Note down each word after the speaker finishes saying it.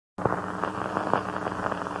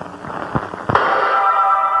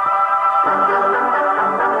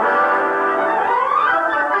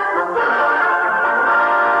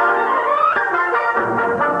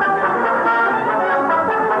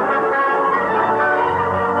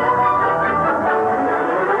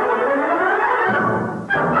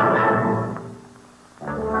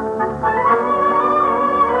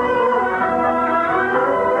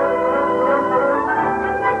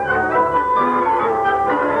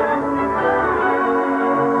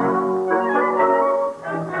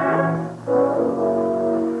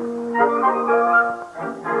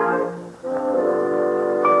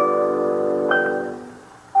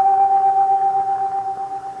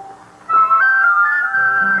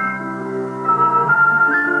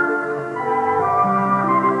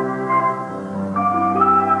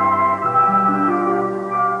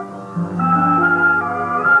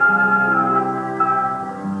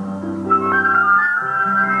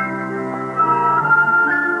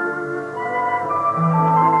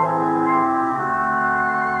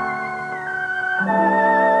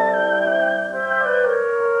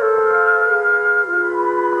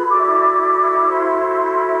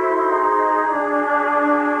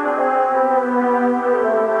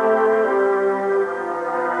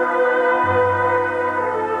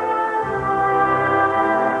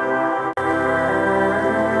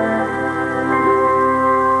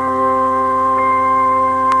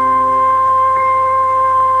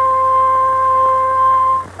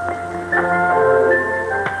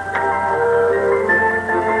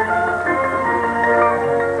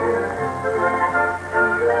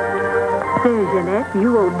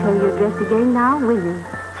tell your dress again now, will you?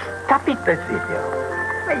 Stop it, Basilio.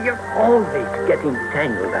 Why, you're always getting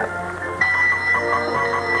tangled up.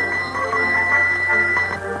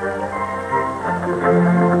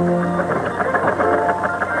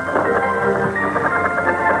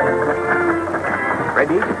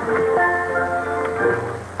 Ready?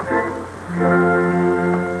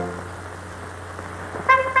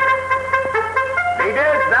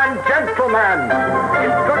 Ladies and gentlemen,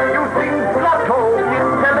 introducing Blotto, the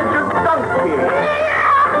intelligent donkey.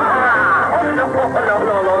 No, Blotto.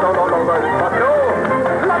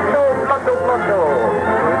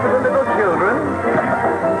 For the little children.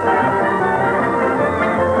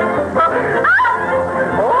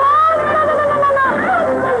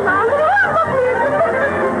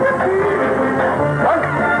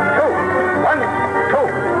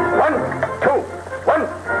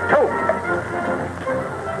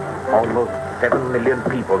 Almost 7 million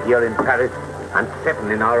people here in Paris and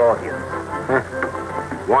 7 in our audience.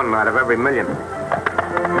 1 out of every million.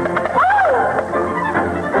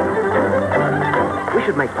 We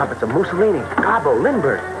should make puppets of Mussolini, Cabo,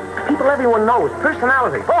 Lindbergh. People everyone knows,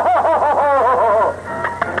 personality.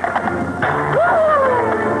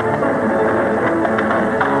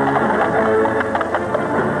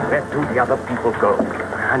 Where do the other people go?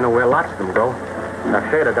 I know where lots of them go. They're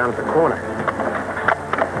further down the corner.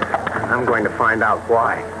 I'm going to find out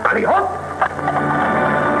why. Alley hop!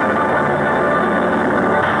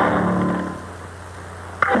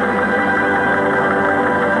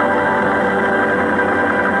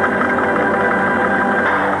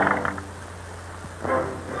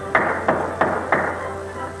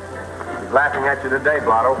 He's laughing at you today,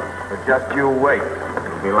 Blotto, but just you wait.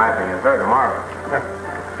 He'll be laughing at her tomorrow.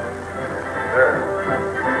 Sir.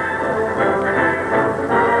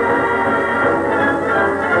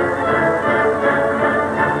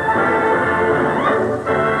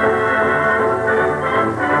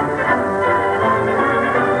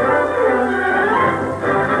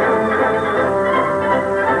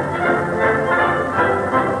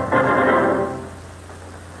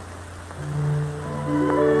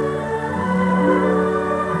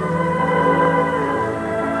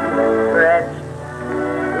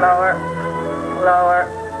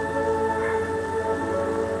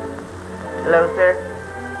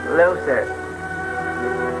 Closer.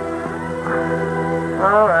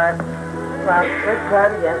 All right. Well, let's try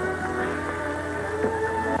it again.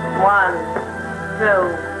 1, 2.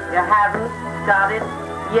 You haven't got it?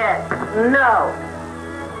 Yes. No.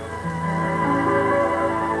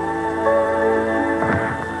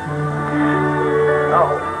 Oh,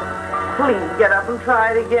 please get up and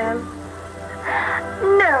try it again.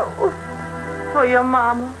 No. For your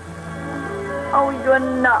mama. Oh, you're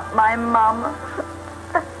not my mama.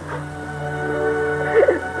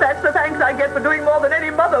 That's the thanks I get for doing more than any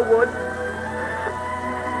mother would.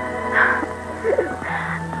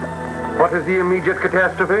 What is the immediate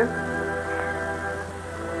catastrophe?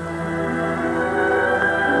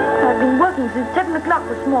 I've been working since 7 o'clock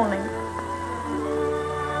this morning.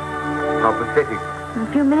 How pathetic. In a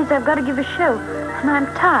few minutes I've got to give a show, and I'm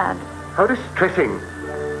tired. How distressing.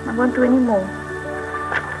 I won't do any more.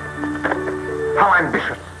 How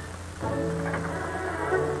ambitious.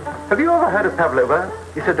 Have you ever heard of Pavlova,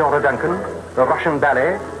 Isadora Duncan, the Russian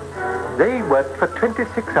ballet? They worked for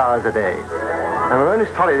 26 hours a day. And we're only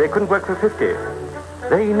sorry they couldn't work for 50.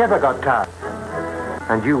 They never got tired.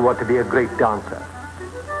 And you want to be a great dancer.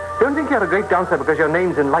 Don't think you're a great dancer because your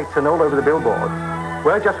name's in lights and all over the billboards.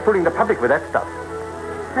 We're just fooling the public with that stuff.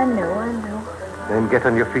 I know. Then get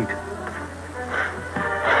on your feet.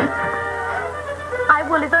 I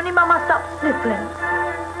will, if only Mama stops sniffling.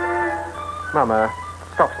 Mama,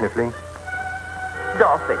 stop sniffling.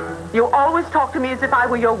 Dorothy, you always talk to me as if I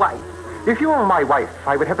were your wife. If you were my wife,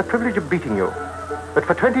 I would have the privilege of beating you. But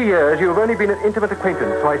for 20 years, you have only been an intimate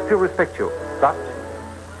acquaintance, so I still respect you. But,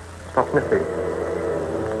 stop sniffling.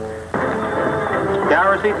 Down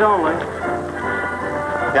receipts only.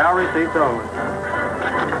 Down receipts only.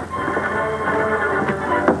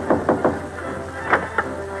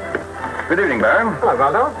 Good evening, Baron. Hello,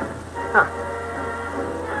 Valdo.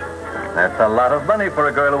 That's a lot of money for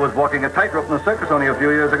a girl who was walking a tightrope in the circus only a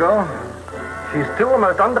few years ago. She's still the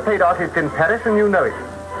most underpaid artist in Paris, and you know it.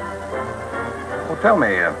 Well, tell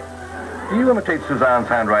me, do you imitate Suzanne's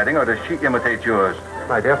handwriting, or does she imitate yours?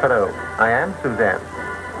 My dear fellow, I am Suzanne.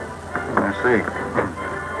 I see.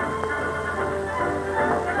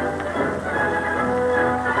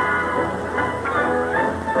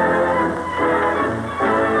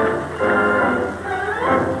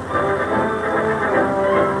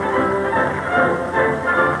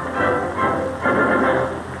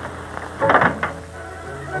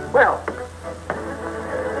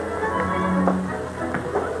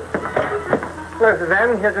 Hello,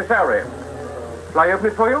 Suzanne. Here's your salary. Shall I open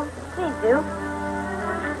it for you? Please do.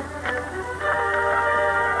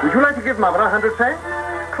 Would you like to give Mother 100 francs?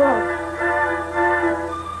 Of course.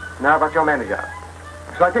 Now about your manager.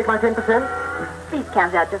 Shall I take my 10%? Please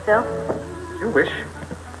count out yourself. You wish.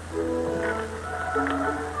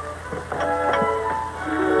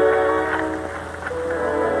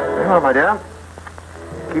 Very well, my dear.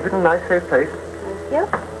 Keep it in a nice, safe place. Thank you.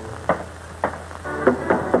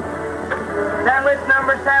 Sandwich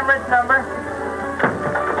number, sandwich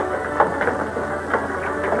number.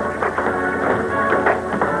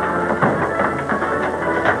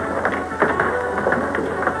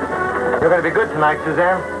 You're going to be good tonight,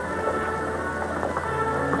 Suzanne.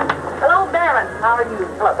 Hello, Baron. How are you?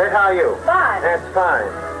 Hello, Fred. How are you? Fine. That's fine.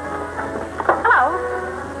 Hello.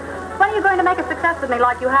 When are you going to make a success with me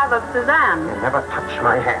like you have of Suzanne? Never touch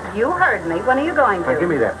my hat. You heard me. When are you going Now, to? give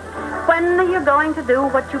me that. When are you going to do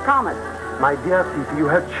what you promised? My dear Fifi, you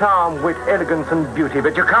have charm, wit, elegance, and beauty,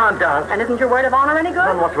 but you can't dance. And isn't your word of honor any good?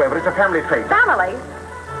 None whatsoever. It's a family trait. Family?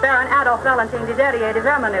 Baron Adolf Valentin de Derrier de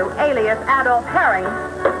Vermenu, alias Adolf Herring.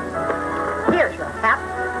 Here's your hat.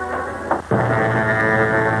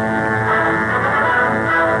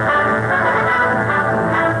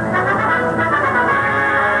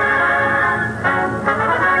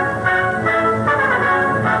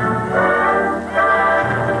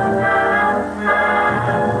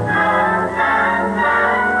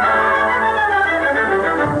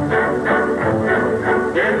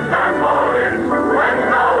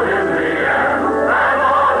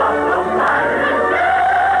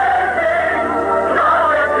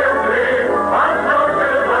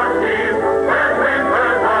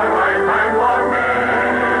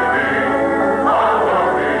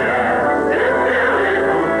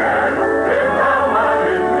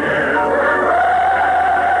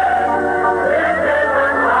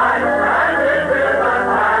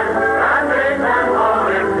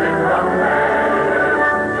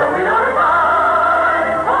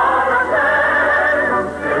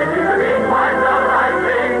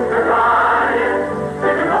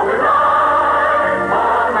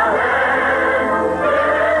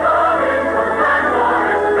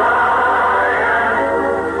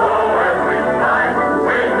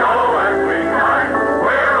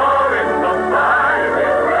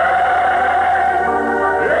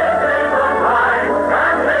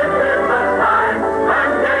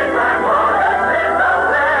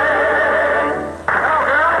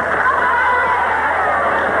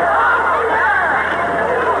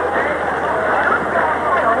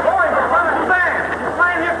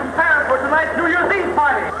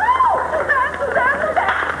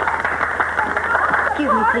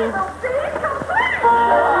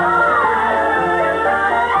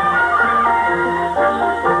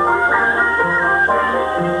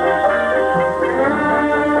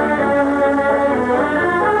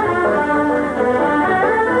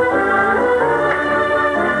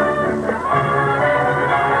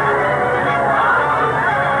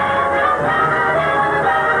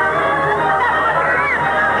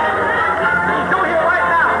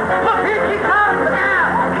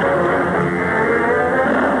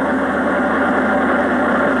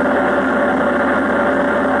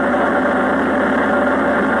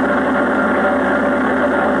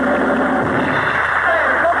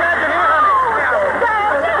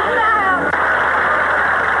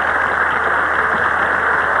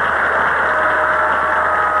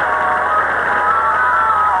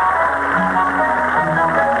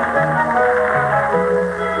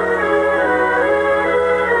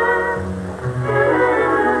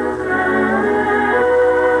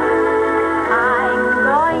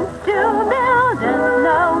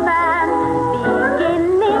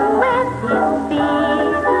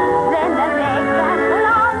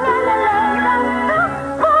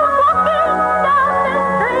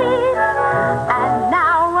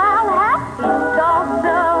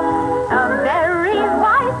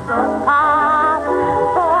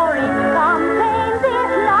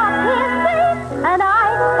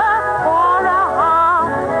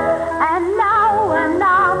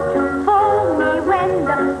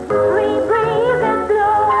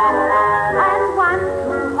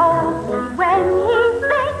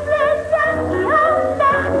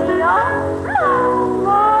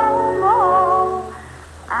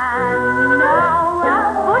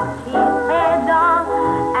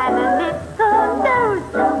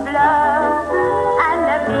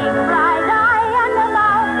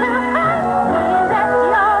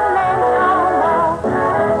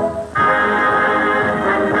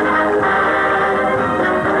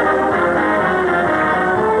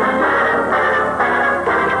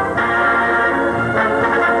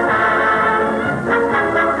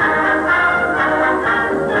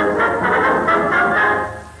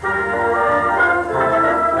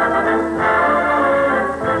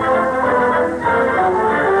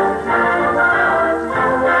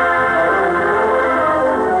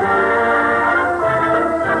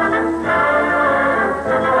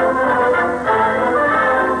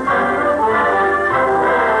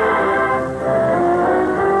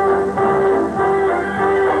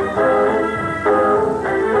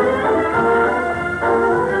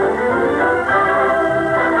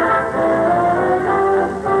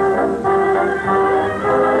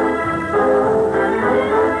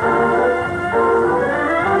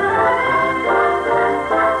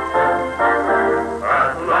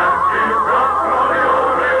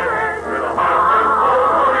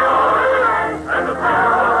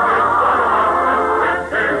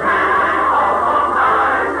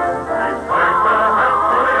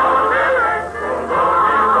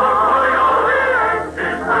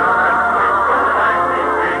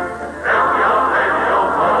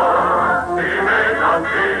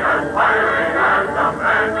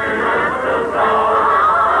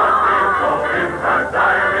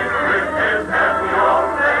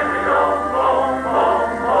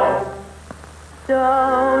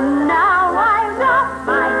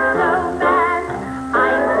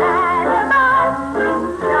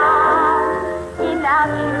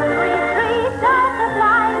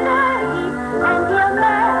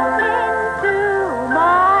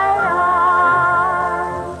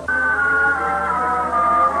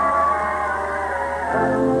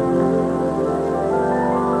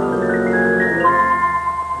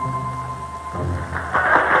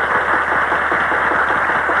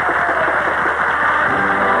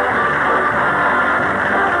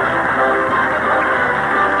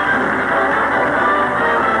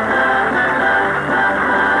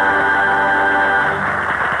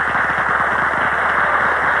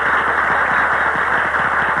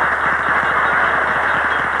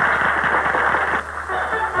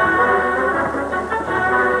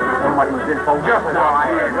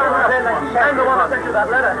 I'm the one who sent you that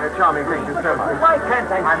letter. Charming, thank you so much. Why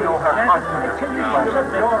can't I know her husband?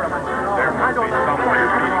 I don't know.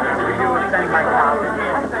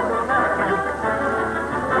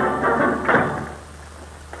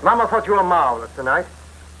 Mama thought you were marvelous tonight.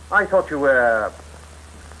 I thought you were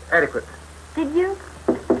adequate. Did you?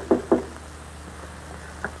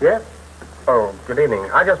 Yes? Oh, good evening.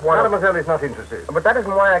 I just wanted... Mademoiselle is not interested. But that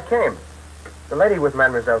isn't why I came. The lady with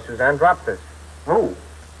Mademoiselle Suzanne dropped this. Oh.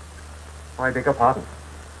 I beg your pardon.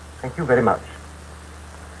 Thank you very much.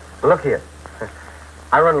 Look here.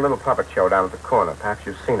 I run a little puppet show down at the corner. Perhaps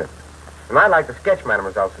you've seen it. And I'd like to sketch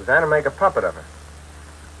Mademoiselle Suzanne and make a puppet of her.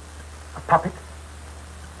 A puppet?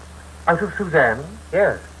 Out of Suzanne?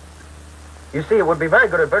 Yes. You see, it would be very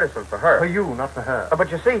good advertisement for her. For you, not for her. But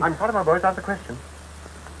you see... I'm sorry, my boy, it's not the question.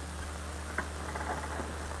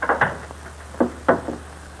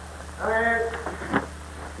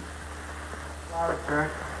 Sir.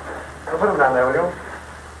 Put them down there, will you?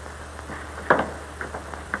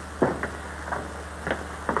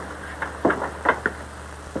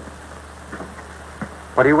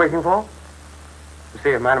 What are you waiting for? To see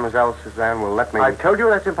if Mademoiselle Suzanne will let me... I told you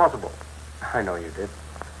that's impossible. I know you did.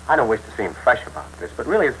 I don't wish to seem fresh about this, but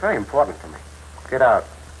really it's very important to me. Get out.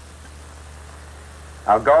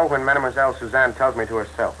 I'll go when Mademoiselle Suzanne tells me to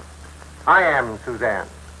herself. I am Suzanne.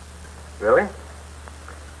 Really?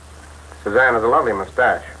 Suzanne has a lovely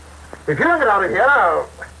mustache. If you don't get out of here,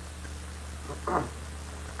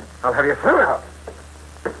 I'll have you thrown out.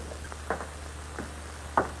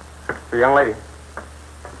 The young lady.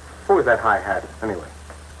 Who is that high hat, anyway?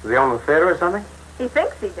 Does he own the theater or something? He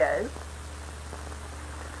thinks he does.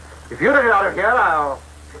 If you don't get out of here, I'll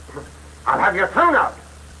have you thrown out.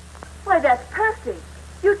 Why, that's perfect.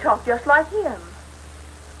 You talk just like him.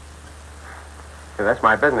 Yeah, that's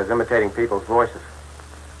my business, imitating people's voices.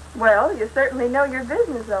 Well, you certainly know your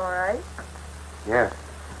business, all right. Yes.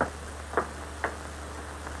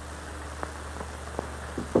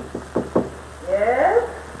 Yes?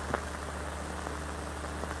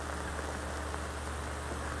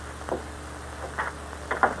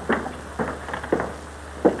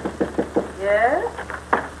 Yes?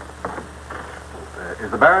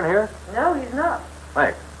 Is the Baron here? No, he's not.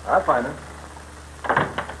 Thanks. I'll find him.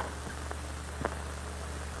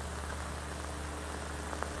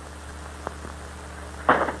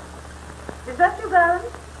 Is that you, Baron?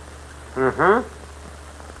 Mm-hmm.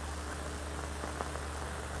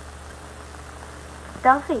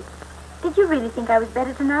 Dulcie, did you really think I was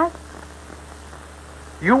better tonight?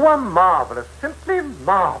 You were marvelous. Simply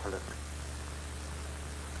marvelous.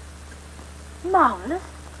 Marvelous?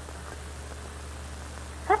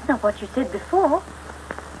 That's not what you said before.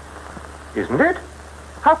 Isn't it?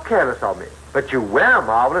 How careless of me. But you were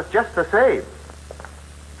marvelous just the same.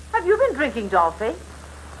 Have you been drinking, Dolphy?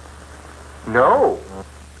 No.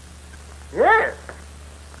 Yes.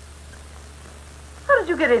 How did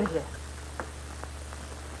you get in here?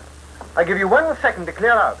 I give you 1 second to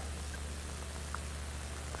clear out.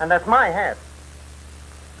 And that's my hat.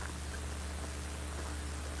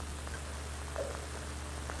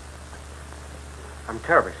 I'm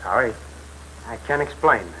terribly sorry. I can't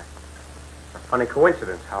explain. It's a funny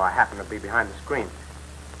coincidence how I happen to be behind the screen.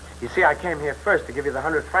 You see, I came here first to give you the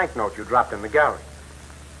 100-franc note you dropped in the gallery.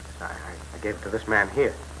 I gave it to this man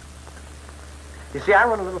here. You see, I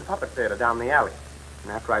run a little puppet theater down the alley.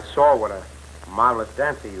 And after I saw what a marvelous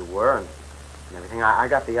dancer you were and everything, I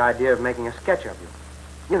got the idea of making a sketch of you.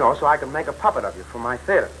 You know, so I could make a puppet of you for my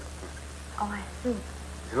theater. Oh, I see.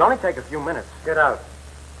 It'll only take a few minutes. Get out.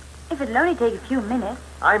 If it'll only take a few minutes,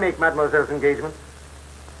 I make Mademoiselle's engagement.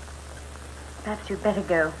 perhaps you'd better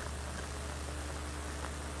go.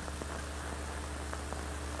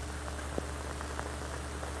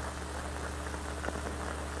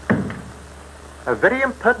 A very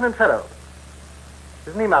impertinent fellow.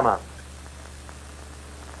 Isn't he, Mama?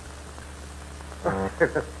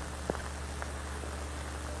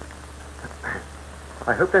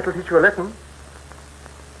 I hope that'll teach you a lesson.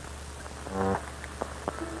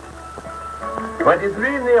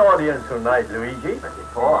 23 in the audience tonight, Luigi.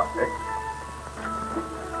 24.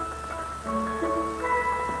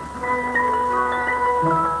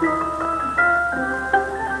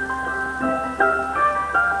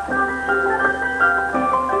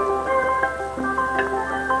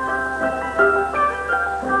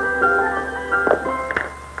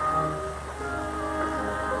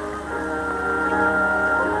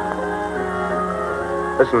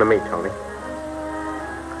 Listen to me, Tony.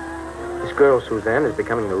 This girl, Suzanne, is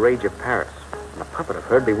becoming the rage of Paris. And a puppet of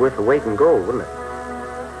her'd be worth the weight in gold, wouldn't it?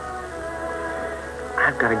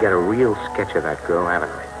 I've got to get a real sketch of that girl, haven't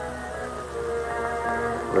I?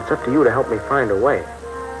 Well, it's up to you to help me find a way.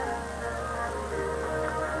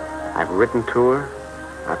 I've written to her.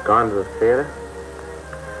 I've gone to the theater.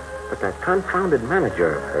 But that confounded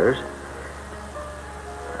manager of hers...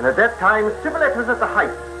 And at that time, Sybilette was at the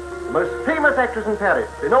height. The most famous actress in Paris,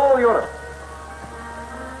 in all Europe.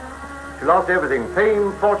 She lost everything.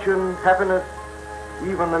 Fame, fortune, happiness,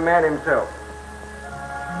 even the man himself.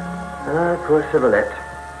 Ah, poor Sybilette.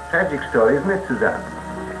 Tragic story, isn't it, Suzanne?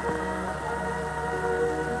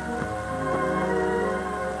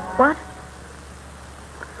 What?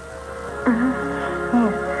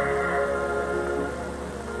 Yes.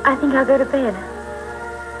 I think I'll go to bed.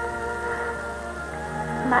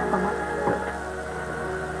 Night, Mama.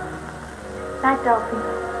 Night, Dolphin.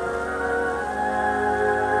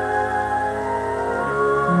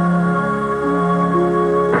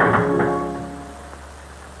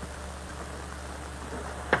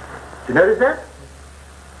 Did you notice that?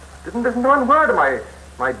 Didn't listen to one word of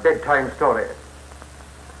my bedtime story.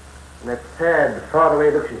 And that sad,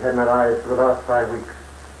 faraway look she's had in her eyes for the last 5 weeks.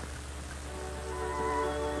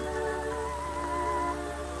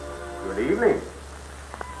 Good evening.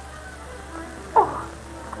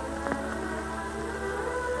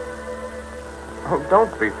 Oh,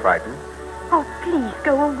 don't be frightened. Oh, please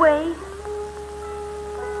go away.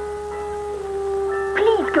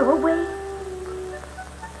 Please go away.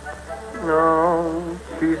 No,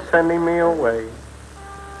 she's sending me away.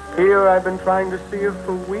 Here I've been trying to see her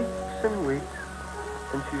for weeks and weeks,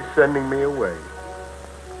 and she's sending me away.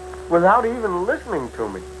 Without even listening to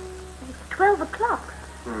me. It's 12 o'clock.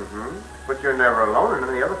 Mm-hmm. But you're never alone at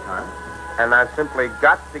any other time. And I've simply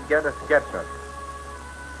got to get a sketch of it.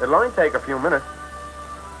 It'll only take a few minutes.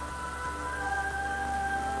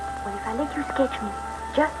 Well, if I let you sketch me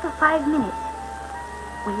just for 5 minutes,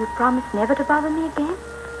 will you promise never to bother me again?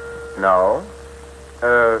 No.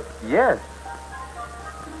 Yes.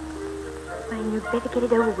 Well, you'd better get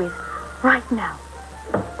it over with right now.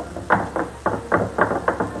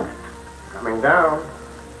 Coming down.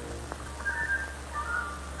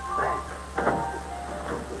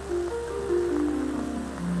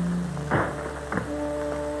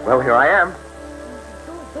 Well, here I am. It's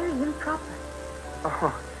all very improper.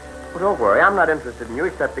 Oh, well, don't worry. I'm not interested in you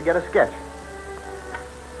except to get a sketch.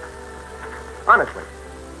 Honestly.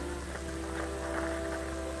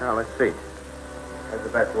 Now, let's see. There's the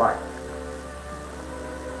best light.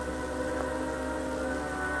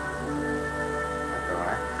 That's all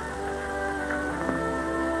right.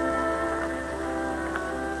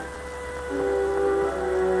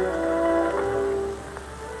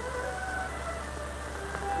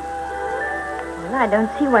 Well, I don't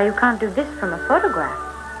see why you can't do this from a photograph.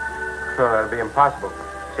 No, that'll be impossible.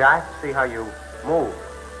 See, I have to see how you move,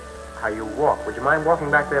 how you walk. Would you mind walking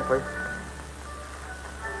back there, please?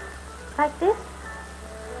 Like this?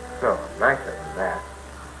 No, nicer than that.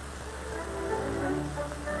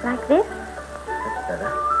 Like this? That's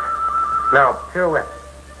better. Now, pirouette.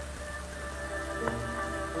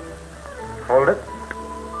 Hold it.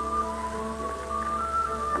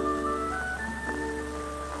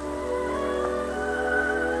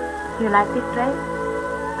 You like this dress?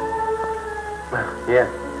 Well, yes.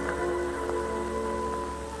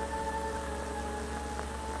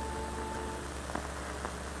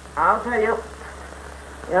 I'll tell you.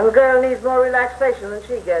 Young girl needs more relaxation than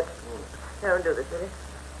she gets. Don't do this, will you?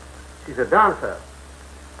 She's a dancer.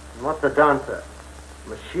 And what's a dancer?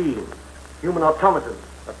 Machine. Human automaton.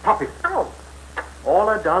 A puppet. Oh. All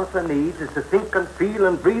a dancer needs is to think and feel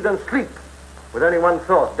and breathe and sleep. With only one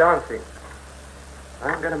thought, dancing.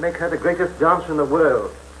 I'm going to make her the greatest dancer in the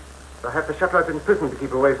world. I'll have to shut her up in prison to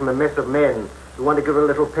keep her away from a mess of men who want to give her a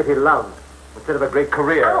little petty love instead of a great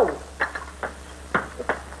career. Oh.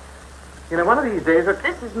 You know, one of these days...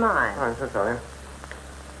 This is mine. Oh, I'm so sorry.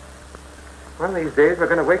 One of these days, we're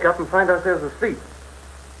going to wake up and find ourselves asleep.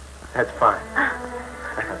 That's fine.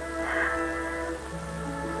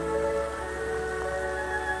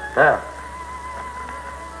 Now,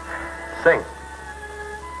 sing.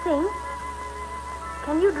 Sing?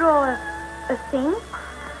 Can you draw a thing?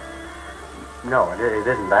 No, it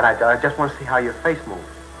isn't that. I just want to see how your face moves.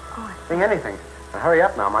 Oh, Sing anything. Now, hurry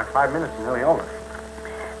up now. My 5 minutes is nearly over.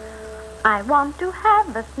 I want to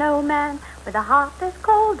have a snowman with a heart as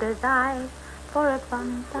cold as ice. For a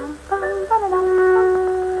bum bum bum bum bum.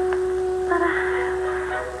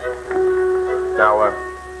 Now,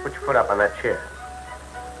 put your foot up on that chair.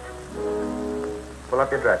 Pull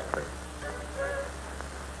up your dress, please.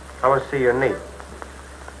 I want to see your knee.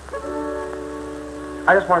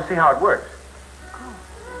 I just want to see how it works.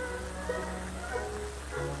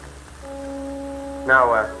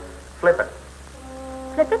 Now, flip it.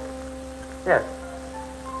 Flip it? Yes.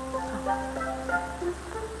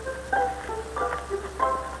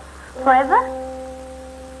 Forever?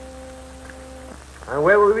 And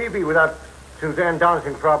where will we be without Suzanne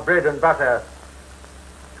dancing for our bread and butter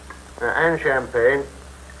and champagne?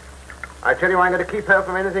 I tell you, I'm going to keep her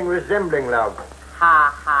from anything resembling love.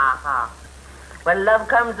 Ha, ha, ha. When love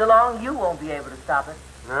comes along, you won't be able to stop it.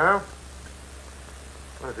 No?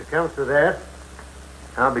 Well, if it comes to that,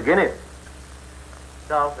 I'll begin it.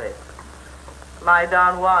 Dolphy, my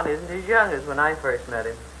Don Juan isn't as young as when I first met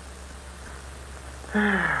him.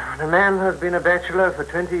 The man who's been a bachelor for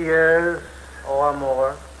 20 years... Or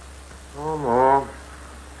more. Or more.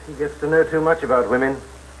 He gets to know too much about women.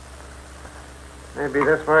 Maybe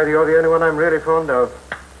that's why you're the only one I'm really fond of.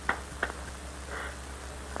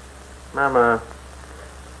 Mama.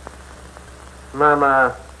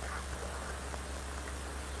 Mama.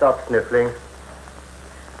 Stop sniffling.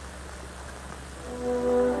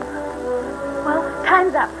 Well,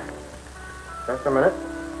 time's up. Just a minute.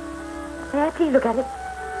 May I please look at it?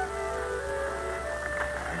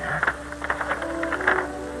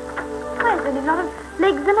 Why, there's a lot of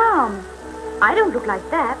legs and arms. I don't look like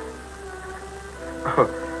that.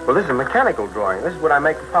 Well, this is a mechanical drawing. This is what I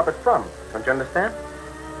make the puppet from. Don't you understand?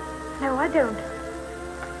 No, I don't.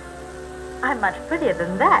 I'm much prettier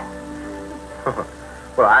than that.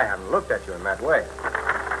 Well, I haven't looked at you in that way.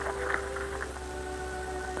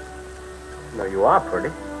 No, you are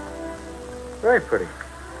pretty. Very pretty.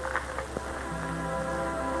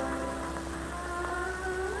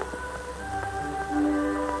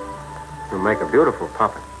 You make a beautiful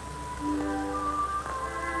puppet.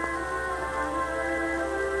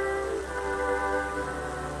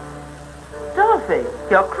 Dolphy,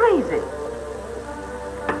 you're crazy.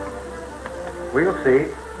 We'll see.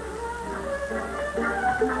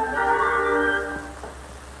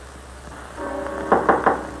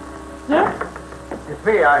 Yes? It's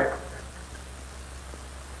me.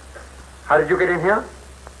 How did you get in here?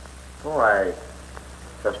 Oh, I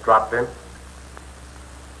just dropped in.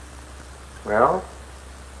 Well,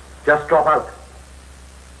 just drop out.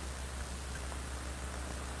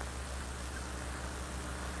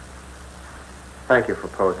 Thank you for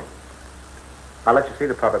posing. I'll let you see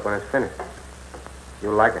the puppet when it's finished.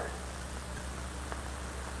 You'll like it.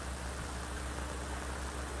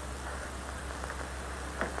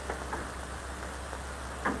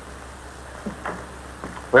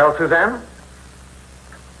 Well, Suzanne?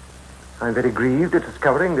 I'm very grieved at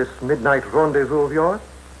discovering this midnight rendezvous of yours.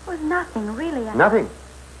 Well, nothing, really. Nothing?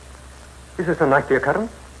 Is this a nightly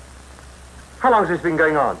occurrence? How long has this been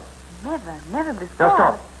going on? Never before. Now,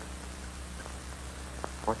 stop.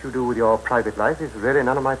 What you do with your private life is really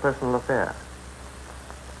none of my personal affair.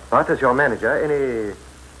 But as your manager, any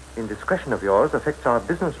indiscretion of yours affects our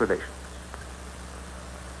business relations.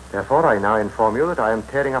 Therefore, I now inform you that I am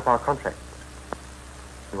tearing up our contract.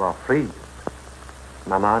 You are free.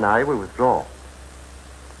 Mama and I will withdraw.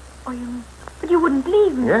 Oh, but you wouldn't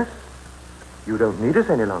leave me. Yes. You don't need us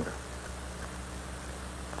any longer.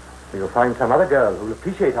 You'll find some other girl who'll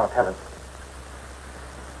appreciate our talent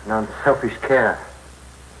and unselfish care.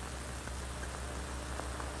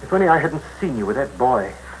 If only I hadn't seen you with that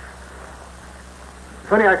boy.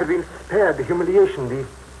 If only I could have been spared the humiliation, the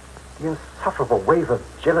insufferable wave of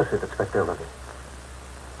jealousy that swept over me.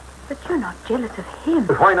 But you're not jealous of him.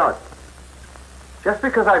 But why not? Just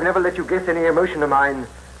because I've never let you guess any emotion of mine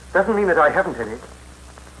doesn't mean that I haven't any.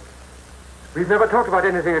 We've never talked about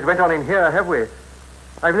anything that went on in here, have we?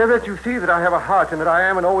 I've never let you see that I have a heart and that I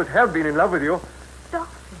am and always have been in love with you.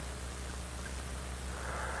 Dolphy.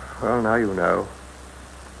 Well, now you know.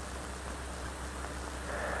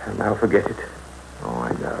 And now forget it. Oh,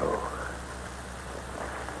 I know.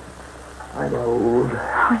 I'm old.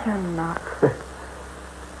 Oh, you're not.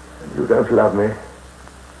 You don't love me.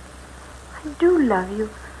 I do love you,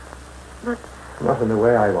 but... Not in the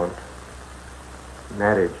way I want.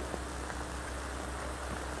 Marriage.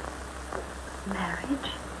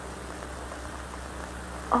 Marriage?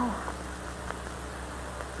 Oh.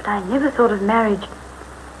 But I never thought of marriage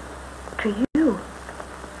to you.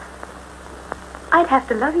 I'd have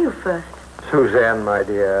to love you first. Suzanne, my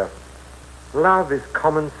dear, love is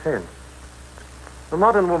common sense. The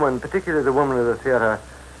modern woman, particularly the woman of the theater,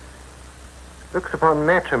 looks upon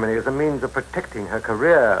matrimony as a means of protecting her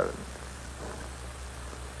career.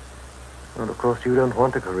 Well, of course, you don't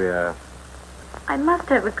want a career. I must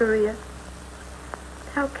have a career.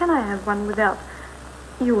 How can I have one without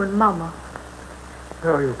you and Mama?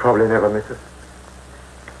 Oh, you'll probably never miss us.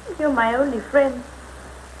 You're my only friend.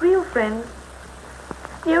 Real friend.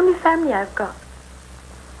 The only family I've got.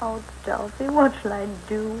 Oh, Dolphy, what shall I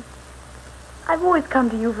do? I've always come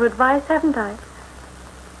to you for advice, haven't I?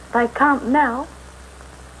 I can't now.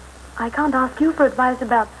 I can't ask you for advice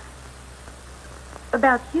about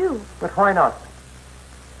you. But why not?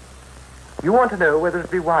 You want to know whether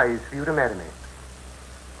it'd be wise for you to marry me.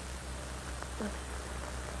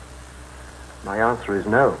 My answer is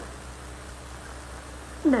no.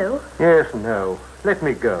 No. Yes, no. Let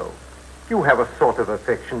me go. You have a sort of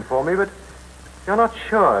affection for me, but you're not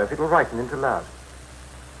sure if it'll ripen into love.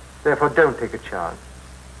 Therefore, don't take a chance.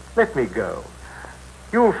 Let me go.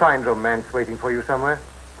 You'll find romance waiting for you somewhere.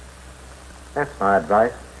 That's my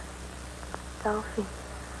advice. Dolphy,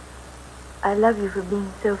 I love you for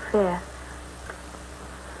being so fair.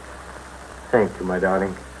 Thank you, my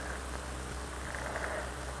darling.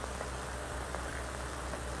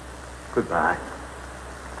 Goodbye.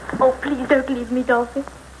 Oh, please don't leave me, Dolphy.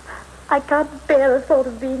 I can't bear the thought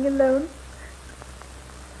of being alone.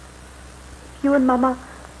 If you and Mama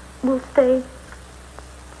will stay,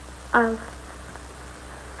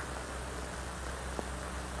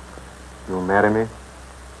 You'll marry me?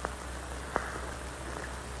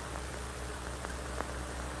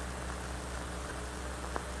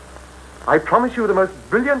 I promise you the most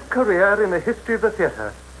brilliant career in the history of the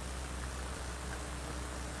theater.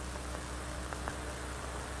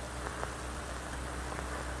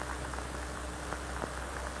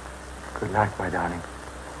 Good night, my darling.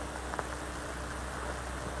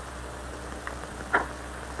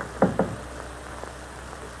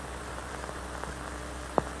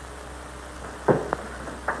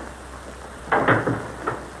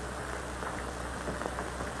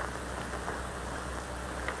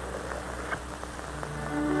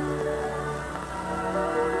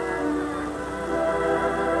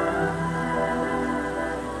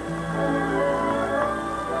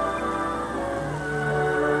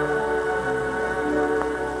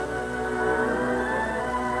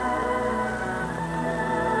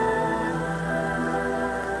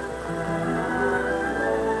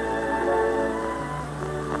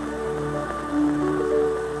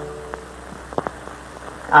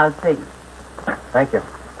 I'll see. Thank you.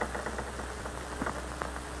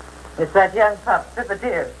 It's that young pup,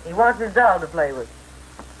 Puppeteers. He wants his doll to play with.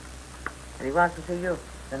 And he wants to see you,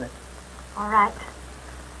 isn't it? all right.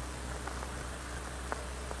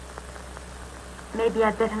 Maybe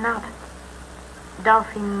I'd better not.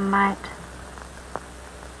 Dolphy might.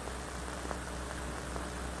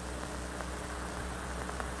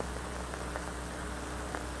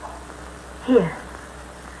 Here.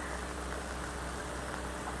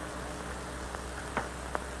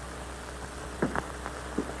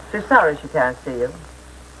 She's sorry she can't see you.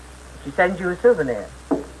 She sends you a souvenir.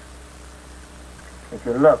 If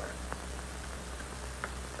you look.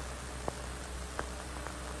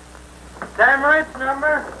 Stand Moritz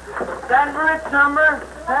number. Stand Moritz number.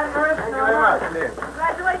 Stand Moritz Thank you number. very much, Lynn.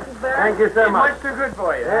 Congratulations, Baron. Thank you so She's much. much too good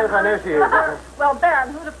for you. Yes, I know she is. Well,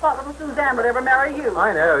 Baron, who'd have thought little Suzanne would ever marry you?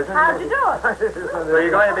 I know, isn't it? How'd you do it? So you're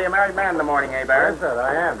going to be a married man in the morning, eh, Baron? Yes, sir,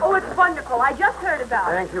 I am. Oh, it's wonderful. I just heard about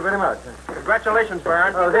it. Thank you very much. Congratulations,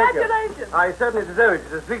 Baron. Oh, thank you. Congratulations. I certainly deserve it.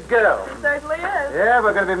 She's a sweet girl. It certainly is. Yeah,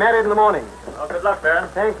 we're going to be married in the morning. Oh, good luck, Baron.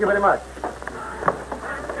 Thank you very much.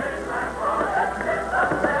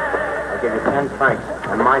 I'll give you 10 francs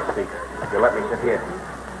on my seat if you let me sit here.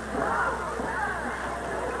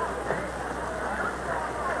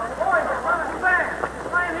 Boys, Rowland V.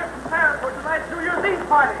 Flying here from Paris for tonight's New Year's Eve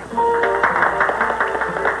party.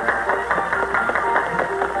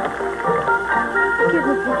 Excuse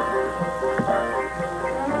me, please.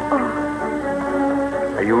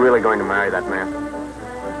 Are you really going to marry that man?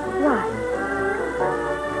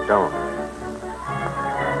 Why? Don't.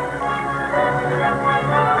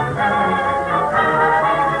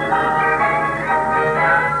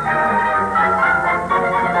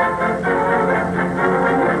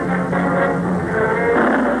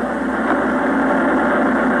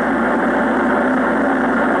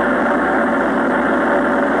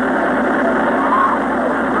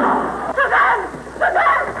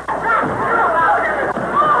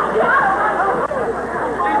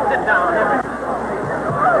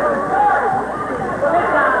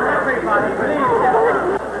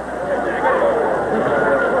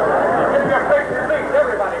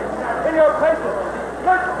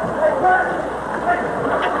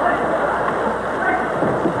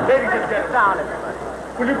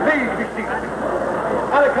 Will you please be seated?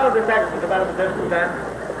 On account of this accident of Mademoiselle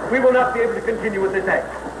Suzanne, we will not be able to continue with this act.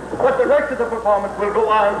 But the rest of the performance will go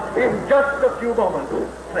on in just a few moments.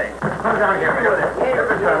 Play. Come down here.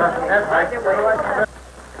 That's right.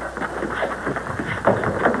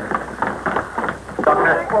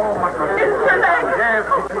 Doctor.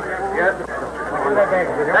 Yes.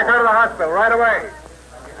 Take her to the hospital right away.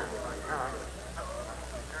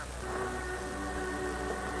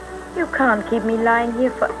 You can't keep me lying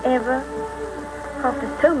here forever. After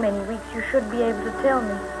so many weeks, you should be able to tell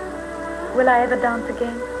me. Will I ever dance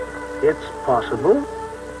again? It's possible.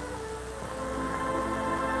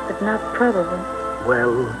 But not probable.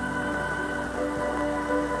 Well,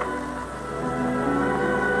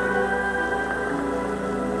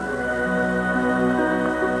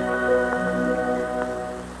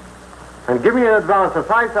 And give me an advance of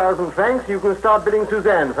 5,000 francs. You can start bidding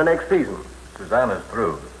Suzanne for next season. Suzanne is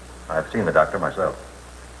through. I've seen the doctor myself.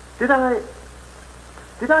 Did I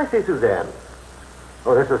say Suzanne?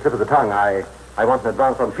 Oh, this is a slip of the tongue. I want an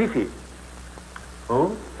advance on Fifi.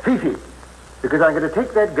 Who? Fifi. Because I'm going to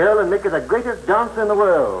take that girl and make her the greatest dancer in the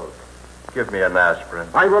world. Give me an aspirin.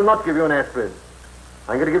 I will not give you an aspirin.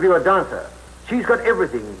 I'm going to give you a dancer. She's got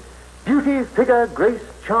everything. Beauty, figure, grace,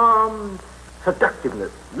 charm,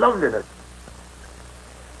 seductiveness, loveliness.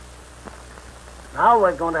 now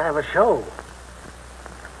we're going to have a show.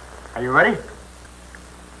 Are you ready?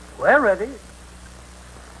 We're ready.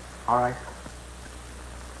 All right.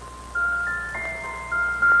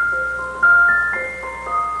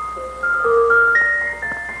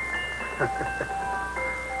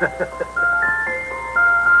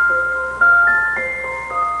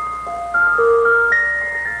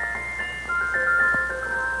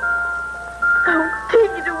 Oh,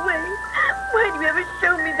 take it away. Why do you ever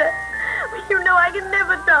show me that? You know I can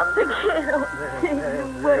never dance again. Oh, take it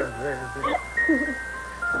away.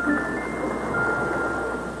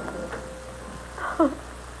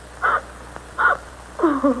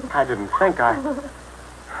 I didn't think I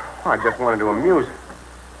just wanted to amuse her.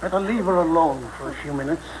 Better leave her alone for a few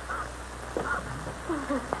minutes.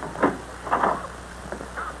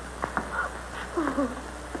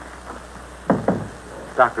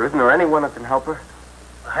 Doctor, isn't there anyone that can help her?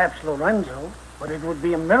 Perhaps Lorenzo, but it would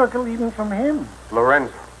be a miracle even from him.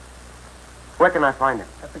 Lorenzo. Where can I find him?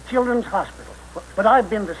 At the Children's Hospital. But I've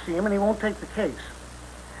been to see him, and he won't take the case.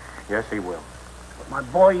 Yes, he will. But my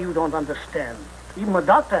boy, you don't understand. Even a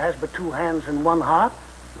doctor has but 2 hands and 1 heart.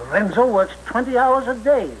 Lorenzo works 20 hours a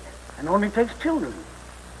day and only takes children.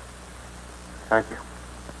 Thank you.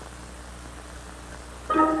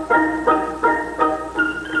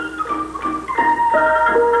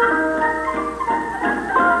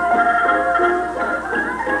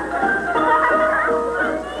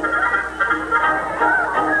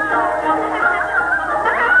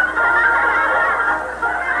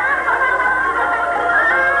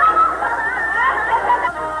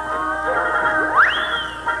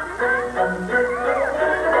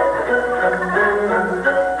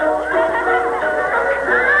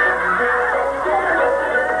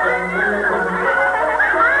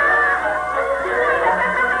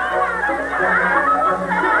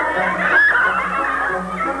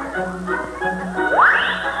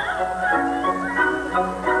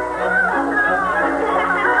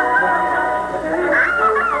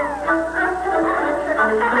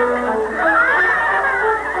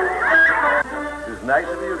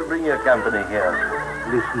 Company here.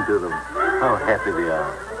 Listen to them. How happy they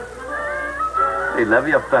are. They love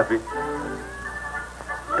your puppy.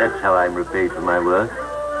 That's how I'm repaid for my work,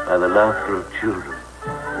 by the laughter of children.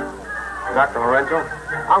 Dr. Lorenzo,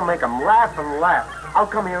 I'll make them laugh and laugh. I'll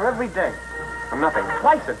come here every day. For nothing,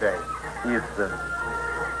 twice a day.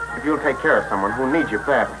 If you'll take care of someone who needs you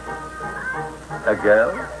badly. A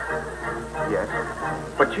girl? Yes.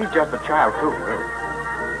 But she's just a child, too, really.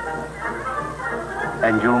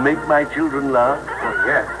 And you'll make my children laugh? Oh,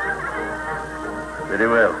 yes. Very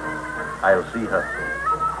well. I'll see her.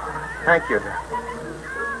 Thank you, Doc.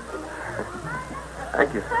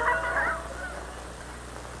 Thank you.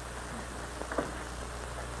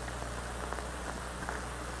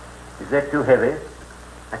 Is that too heavy?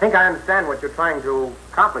 I think I understand what you're trying to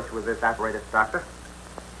accomplish with this apparatus, Doctor.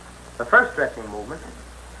 The first stretching movement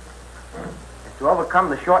is to overcome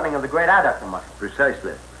the shortening of the great adductor muscle.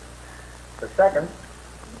 Precisely. The second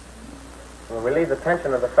will relieve the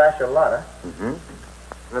tension of the fascia lata. Mm-hmm.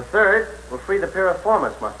 The third will free the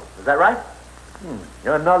piriformis muscle. Is that right?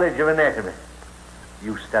 Your knowledge of anatomy.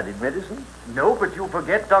 You studied medicine? No, but you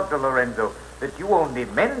forget, Dr. Lorenzo, that you only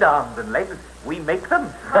mend arms and legs. We make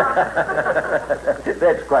them.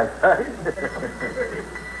 That's quite fine.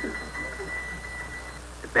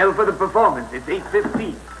 The bell for the performance. It's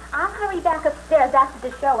 8:15. I'll hurry back upstairs after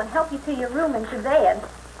the show and help you to your room and to bed.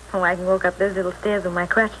 Oh, I can walk up those little stairs with my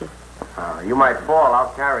crutches. You might fall.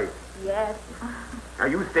 I'll carry you. Yes. Now,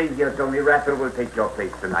 you stay here, Tony. Rather will take your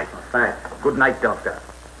place tonight. Thanks. Good night, Doctor.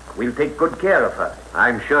 We'll take good care of her.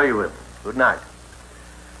 I'm sure you will. Good night.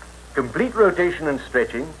 Complete rotation and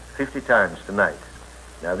stretching 50 times tonight.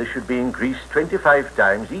 Now, this should be increased 25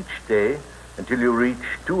 times each day until you reach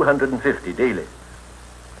 250 daily.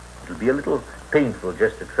 It'll be a little painful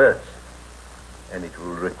just at first, and it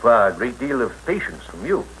will require a great deal of patience from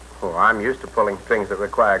you. Oh, I'm used to pulling strings that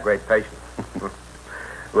require great patience.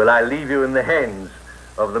 Well, I'll leave you in the hands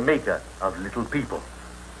of the maker of little people.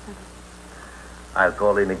 I'll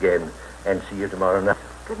call in again and see you tomorrow night.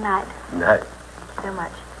 Good night. Night. Thank you so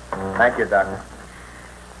much. Thank you, Doctor.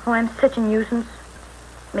 Oh, I'm such a nuisance.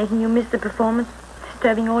 Making you miss the performance.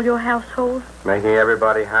 Disturbing all your household. Making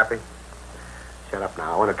everybody happy. Shut up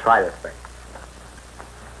now. I want to try this thing.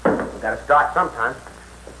 We've got to start sometime.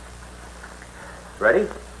 Ready?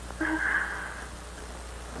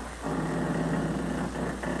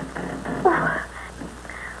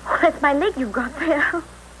 Oh, that's my leg you've got there.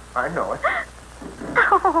 I know it.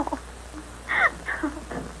 Oh.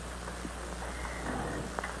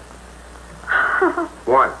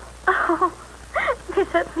 One. Oh, this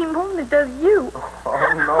hurts me more than it does you.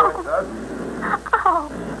 Oh, no, it doesn't. Oh.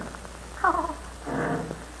 Oh.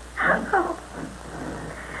 Oh.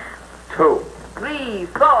 2. 3,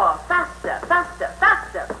 4, faster, faster,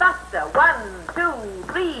 faster, faster. 1,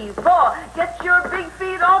 2, 3, 4. Get your big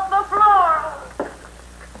feet off the floor.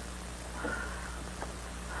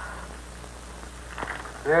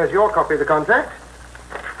 There's your copy of the contract.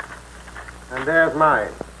 And there's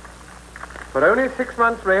mine. For only 6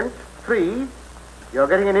 months' rent, free, you're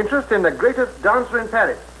getting an interest in the greatest dancer in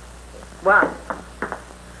Paris. 1,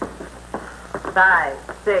 5,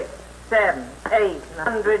 6, 7, 8,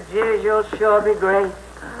 100 years, you'll sure be great.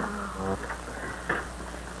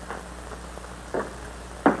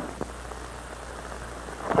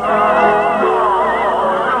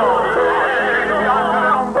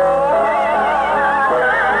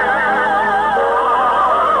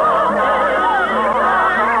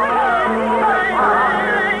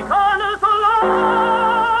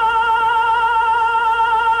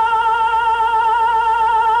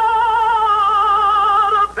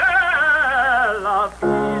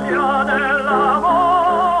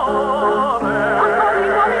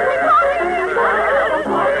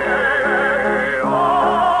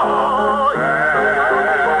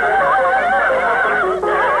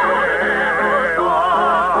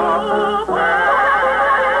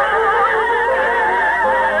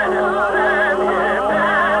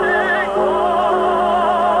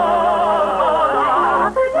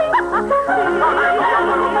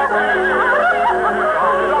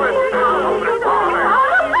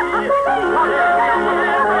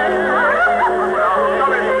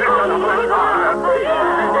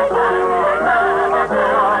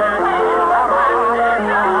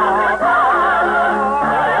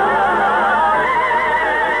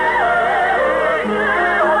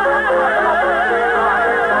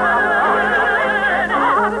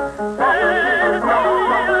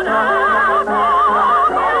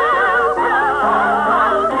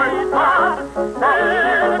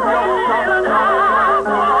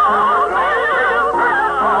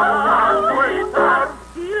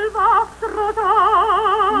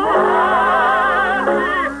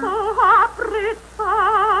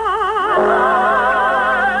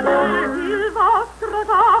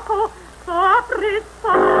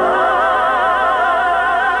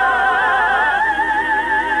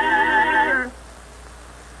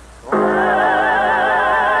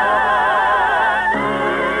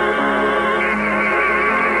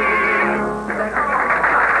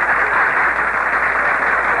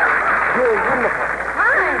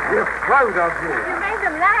 You made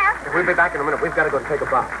them laugh. We'll be back in a minute. We've got to go and take a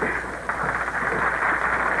bath.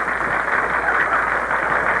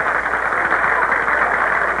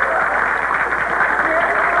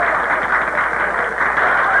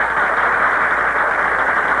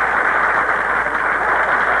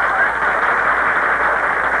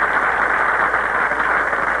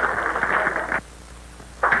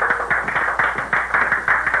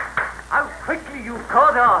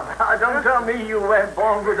 Don't tell me you were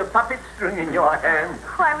born with a puppet string in your hand.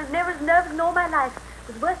 Oh, I was never as nervous in all my life.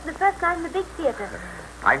 It was worse than the first night in the big theater.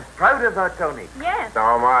 I'm proud of her, Tony. Yes. So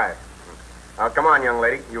am I. Now, come on, young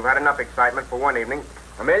lady. You've had enough excitement for one evening.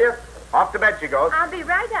 Amelia, off to bed she goes. I'll be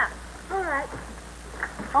right up. All right.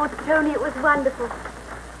 Oh, Tony, it was wonderful.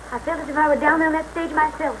 I felt as if I were down there on that stage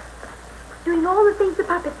myself, doing all the things the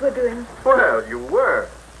puppets were doing. Well, you were.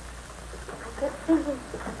 I kept thinking,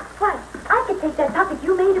 why, I could take that puppet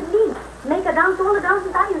you made of me, make her dance all the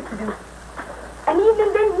dances I used to do, and even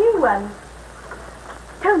invent new ones.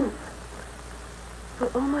 Tony, it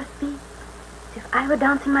will almost be as if I were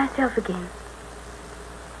dancing myself again.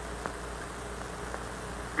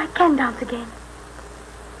 I can dance again.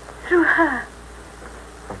 Through her.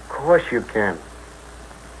 Of course you can.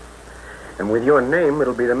 And with your name,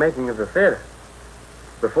 it'll be the making of the theater.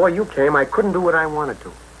 Before you came, I couldn't do what I wanted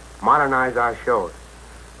to. Modernize our shows.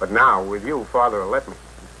 But now, with you, Father will let me.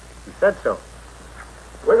 He said so.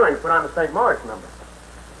 We're going to put on the St. Moritz number.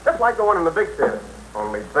 Just like the one in the big theater,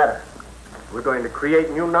 only better. We're going to create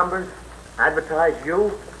new numbers, advertise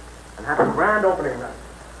you, and have a grand opening night.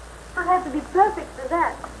 I have to be perfect for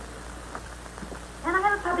that. Can I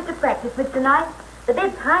have a puppet to practice with tonight? The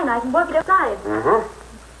bed's high and I can work it outside. Mm-hmm.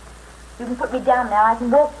 You can put me down now. I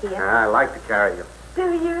can walk here. I like to carry you.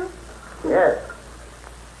 Do you? Yes.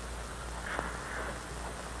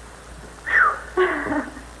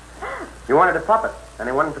 You wanted a puppet?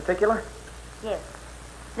 Anyone in particular? Yes.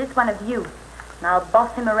 This one of you. And I'll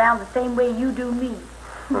boss him around the same way you do me.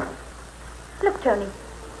 Look, Tony.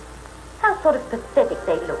 How sort of pathetic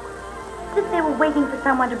they look. As if they were waiting for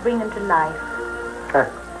someone to bring them to life.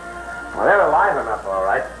 Well, they're alive enough, all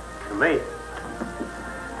right. To me.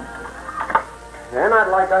 They're not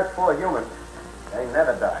like us poor humans. They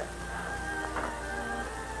never die.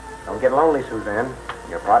 Don't get lonely, Suzanne.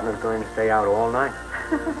 Your partner's going to stay out all night.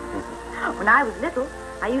 When I was little,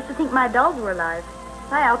 I used to think my dolls were alive.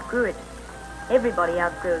 I outgrew it. Everybody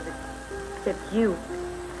outgrows it. Except you.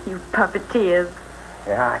 You puppeteers.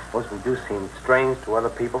 Yeah, I suppose we do seem strange to other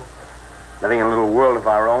people. Living in a little world of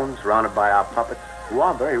our own, surrounded by our puppets, who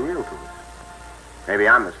are very real to us. Maybe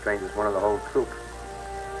I'm the strangest one of the whole troupe.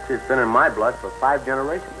 It's been in my blood for 5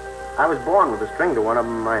 generations. I was born with a string to one of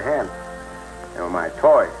them in my hand. They were my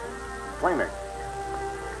toys, playmates.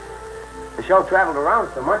 The show traveled around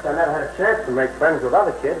so much, I never had a chance to make friends with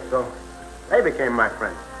other kids, so they became my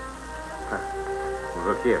friends. Well,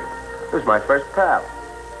 look here. This was my first pal.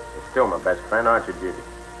 You're still my best friend, aren't you, Judy?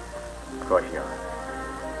 Of course you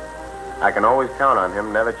are. I can always count on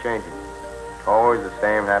him, never changing. Always the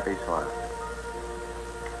same happy smile.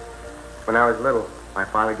 When I was little, my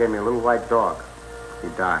father gave me a little white dog. He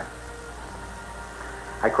died.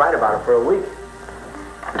 I cried about it for a week.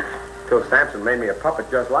 Till Samson made me a puppet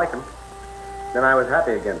just like him. Then I was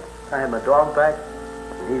happy again. I had my dog back,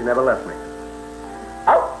 and he's never left me.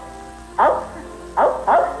 Out! Out! Out!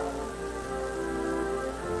 Out!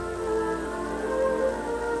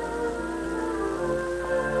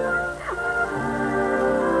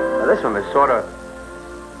 Now, this one is sort of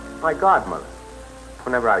my godmother.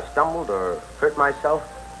 Whenever I stumbled or hurt myself,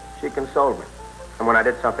 she consoled me. And when I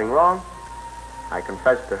did something wrong, I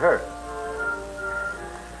confessed to her.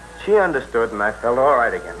 She understood, and I felt all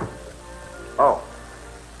right again. Oh,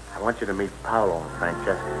 I want you to meet Paolo and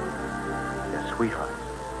Francesca. They're sweethearts.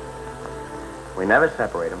 We never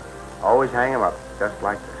separate them. Always hang them up, just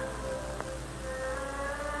like this.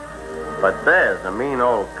 But there's a mean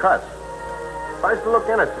old cuss. Tries to look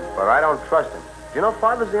innocent, but I don't trust him. Do you know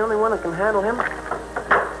Father's the only one that can handle him?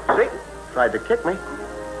 See? Tried to kick me.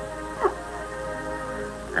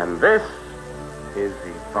 And this is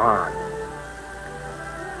Yvonne.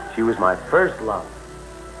 She was my first love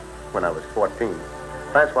when I was 14.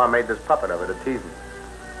 Francois made this puppet of her to tease me.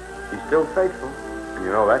 She's still faithful. And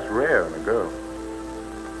you know, that's rare in a girl.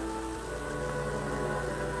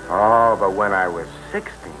 Oh, but when I was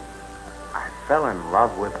 16, I fell in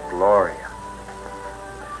love with Gloria.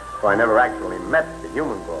 So I never actually met the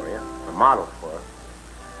human Gloria, the model for her.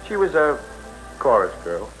 She was a chorus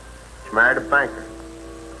girl. She married a banker.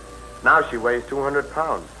 Now she weighs 200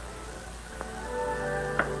 pounds.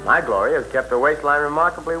 My Gloria has kept her waistline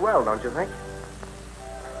remarkably well, don't you think?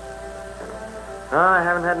 No, I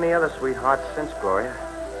haven't had any other sweethearts since Gloria.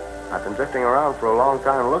 I've been drifting around for a long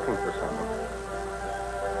time looking for someone.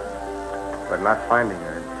 But not finding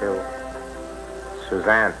her until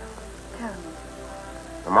Suzanne. Tell me.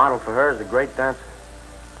 The model for her is a great dancer.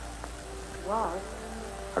 Was?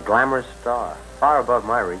 A glamorous star, far above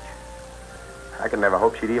my reach. I could never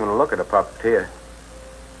hope she'd even look at a puppeteer.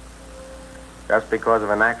 Just because of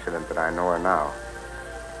an accident that I know her now.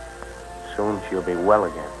 Soon she'll be well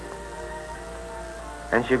again.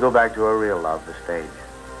 And she'll go back to her real love, the stage.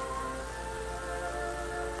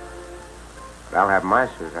 But I'll have my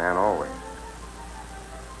Suzanne always.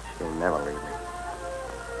 She'll never leave me.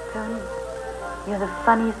 Tony, you're the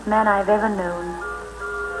funniest man I've ever known.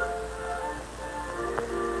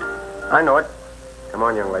 I know it. Come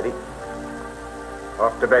on, young lady.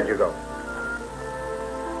 Off to bed you go.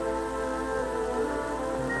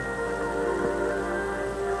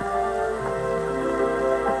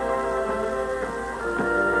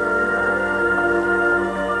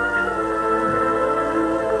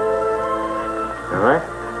 All right?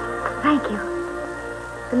 Thank you.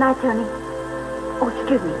 Good night, Tony. Oh,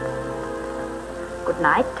 excuse me. Good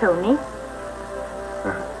night, Tony.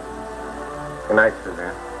 Good night,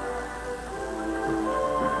 Suzanne.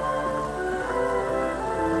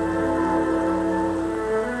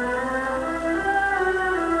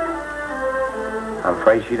 I'm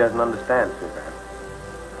afraid she doesn't understand, Suzanne.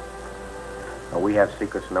 Well, we have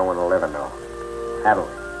secrets no one will ever know. Haven't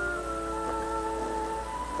we?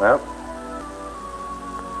 Well,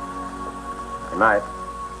 good night.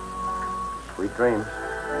 Sweet dreams.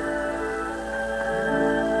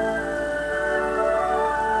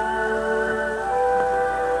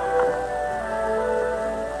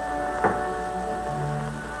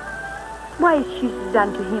 Why is she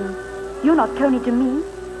Suzanne to him? You're not Tony to me.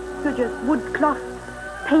 You're just wood, cloth,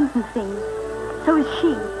 paint and things. So is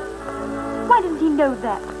she. Why doesn't he know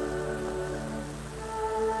that?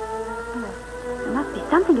 There must be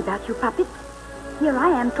something about you, puppet. Here I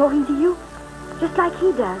am talking to you, just like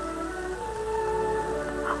he does.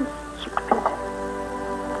 Oh, stupid.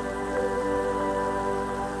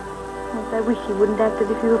 Yes, I wish he wouldn't act as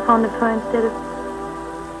if he were fond of her instead of...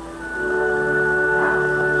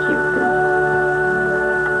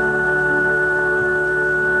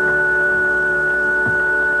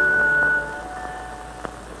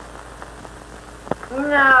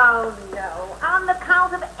 No. On the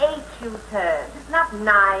count of 8 you turn. Not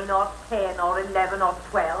 9 or 10 or 11 or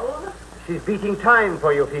 12. She's beating time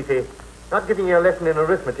for you, Fifi. Not giving you a lesson in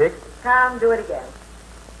arithmetic. Come, do it again.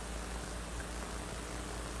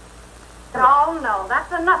 Oh, no,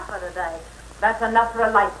 that's enough for today. That's enough for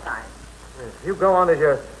a lifetime. If you go on as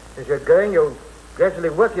you're going, you'll gradually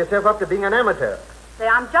work yourself up to being an amateur. Say,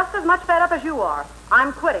 I'm just as much fed up as you are.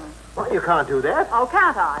 I'm quitting. Well, you can't do that. Oh,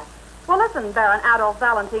 can't I? Well, listen, Baron Adolphe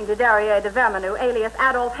Valentine de Derriere de Vermenu, alias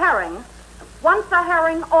Adolphe Herring. Once a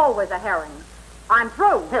herring, always a herring. I'm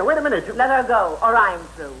through. Here, wait a minute. Let her go, or I'm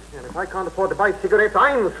through. And if I can't afford to buy cigarettes,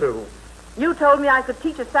 I'm through. You told me I could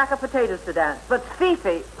teach a sack of potatoes to dance, but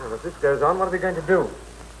Fifi... Well, if this goes on, what are we going to do?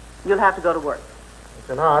 You'll have to go to work. It's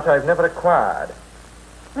an art I've never acquired.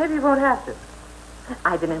 Maybe you won't have to.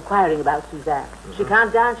 I've been inquiring about Suzanne. She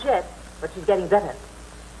can't dance yet, but she's getting better.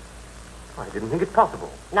 I didn't think it possible.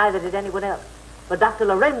 Neither did anyone else. But Dr.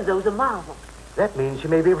 Lorenzo's a marvel. That means she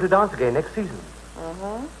may be able to dance again next season.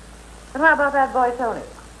 Mm-hmm. And how about that boy, Tony?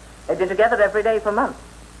 They've been together every day for months.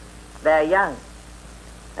 They're young.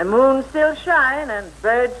 And moons still shine, and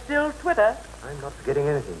birds still twitter. I'm not forgetting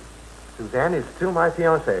anything. Suzanne is still my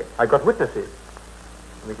fiancée. I've got witnesses.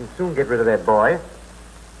 And we can soon get rid of that boy.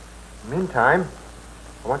 Meantime,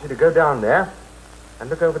 I want you to go down there and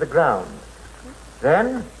look over the ground.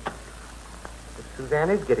 Then, if Suzanne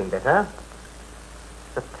is getting better,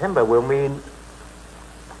 September will mean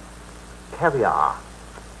caviar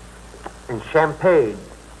and champagne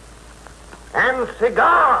and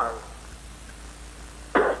cigars.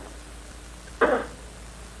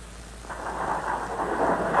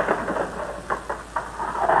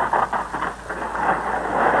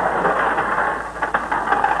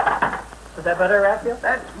 Is that better, Raphael?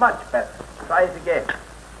 That's much better. Try it again.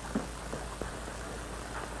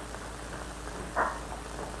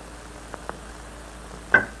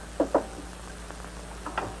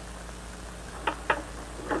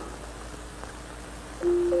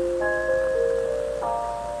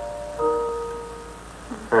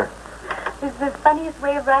 This is the funniest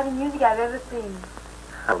way of writing music I've ever seen.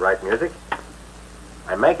 I write music.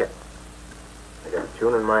 I make it. I get a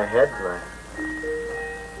tune in my head and I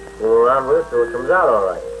fool around with it till it comes out all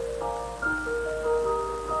right.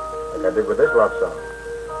 Like I did with this love song.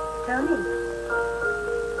 Tony.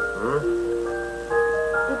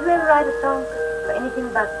 Did you ever write a song for anything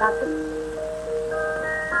about puppets?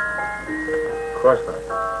 Of course not.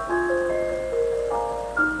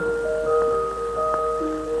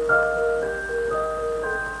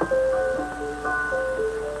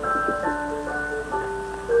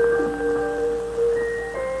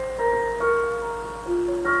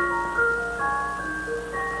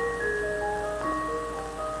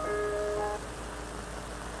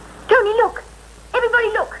 Tony, look! Everybody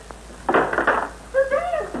look!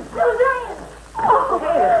 Suzanne! Suzanne! Oh!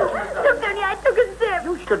 Look, Tony, I took a step.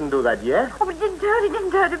 You shouldn't do that yet. Oh, but it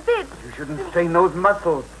didn't hurt a bit. You shouldn't strain those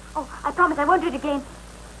muscles. Oh, I promise I won't do it again.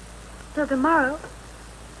 Till tomorrow.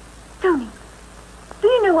 Tony, do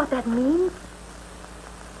you know what that means?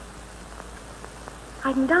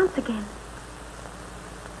 I can dance again.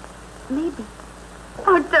 Maybe.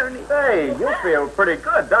 Oh, Tony. Hey, you feel pretty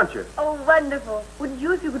good, don't you? Oh, wonderful. Wouldn't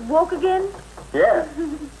you if you could walk again? Yeah.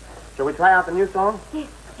 Shall we try out the new song? Yes.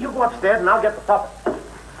 You go upstairs and I'll get the puppet.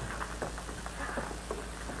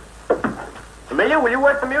 Amelia, will you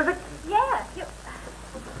work the music? Yeah.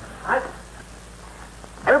 All right.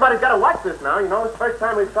 Everybody's got to watch this now. You know, it's the first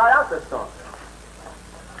time we've tried out this song.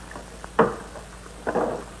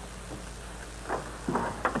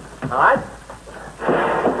 All right.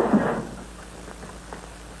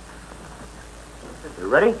 You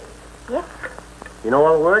ready? Yes. You know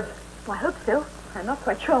all the words? Well, I hope so. I'm not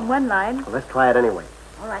quite sure on one line. Well, let's try it anyway.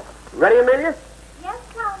 All right. Ready, Amelia? Yes,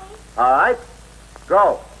 Tony. All right.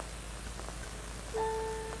 Go.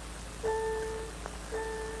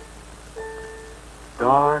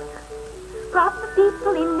 Dark Cross the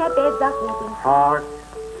people in their beds are keeping heart.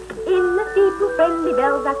 In the steeple, friendly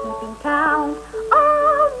bells are keeping count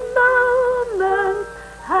of moments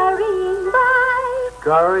hurrying by.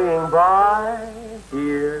 Scurrying by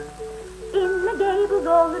here. In the gables,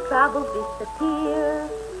 all the troubles disappear.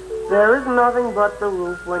 There is nothing but the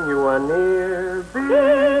roof when you are near.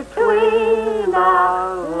 Between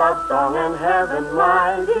our love song and heaven,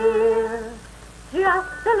 my dear.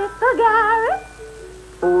 Just a little garret,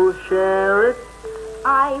 Who'll share it?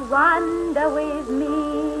 I wonder with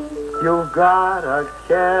me. You've got a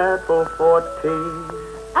kettle for tea.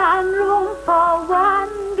 And room for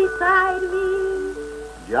one beside me.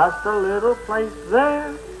 Just a little place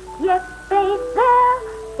there. Yes, space there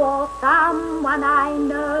for someone I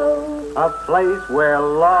know. A place where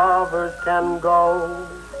lovers can go.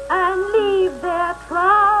 And leave their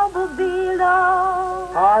troubles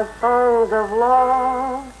below. Our songs of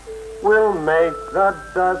love will make the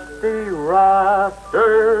dusty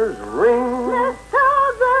rafters ring. The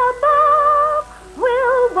stars above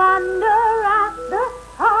will wonder at the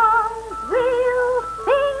songs we'll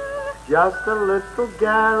sing. Just a little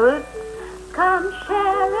garret. Come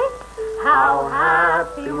share it. How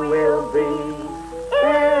happy we'll be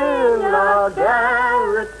in a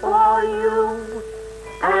garret for you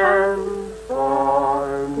and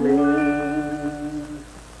for me.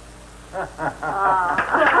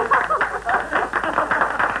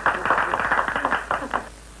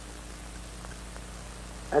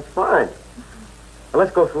 That's fine. Now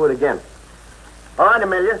let's go through it again. All right,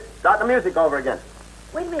 Amelia, start the music over again.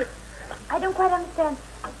 Wait a minute. I don't quite understand.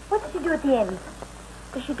 What does she do at the end?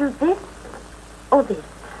 Does she do this or this?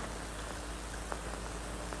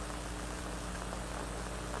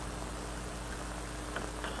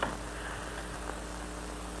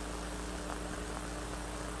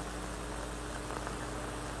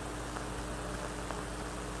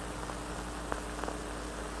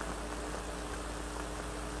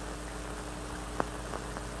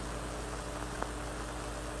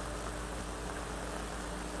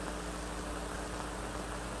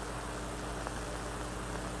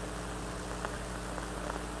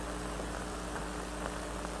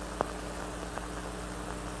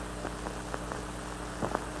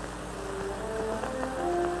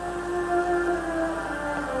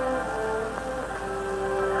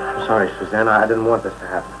 Sorry, Suzanne, I didn't want this to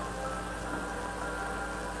happen.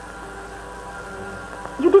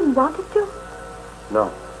 You didn't want it to?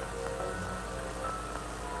 No.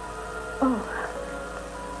 Oh.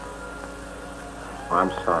 Oh,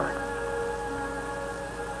 I'm sorry.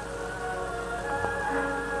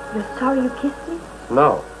 You're sorry you kissed me?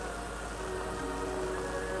 No.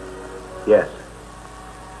 Yes.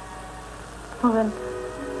 Well, then,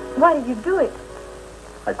 why did you do it?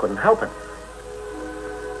 I couldn't help it.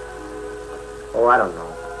 Oh, I don't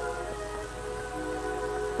know.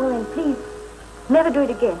 Well, then, please, never do it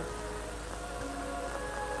again.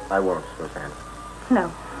 I won't, Suzanne. No.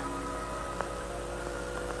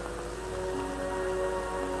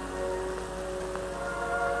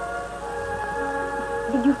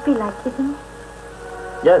 Did you feel like kissing me?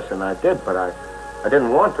 Yes, and I did, but I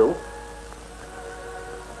didn't want to.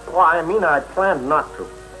 Well, I mean, I planned not to.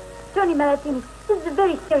 Tony Malatini, this is a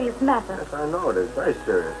very serious matter. Yes, I know it is. Very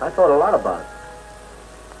serious. I thought a lot about it.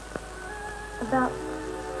 About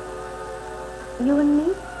you and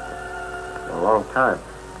me? A long time.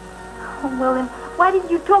 Oh, well, then, why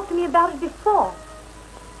didn't you talk to me about it before?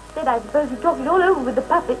 Instead, I suppose you talked it all over with the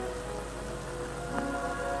puppet.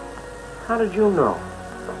 How did you know?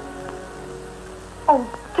 Oh,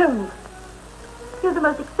 Tony. You're the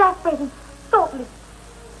most exasperating, thoughtless,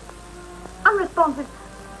 unresponsive.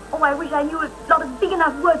 Oh, I wish I knew a lot of big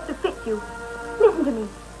enough words to fit you. Listen to me.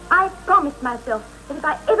 I promised myself that if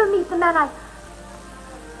I ever meet the man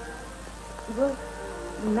well,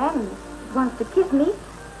 the man who wants to kiss me,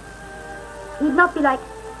 he'd not be like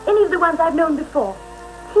any of the ones I've known before.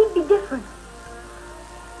 He'd be different.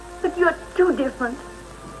 But you're too different.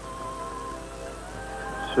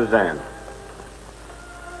 Suzanne.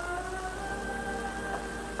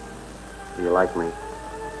 Do you like me?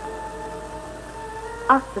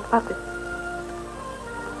 Ask the puppet.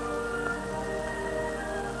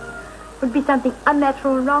 Would be something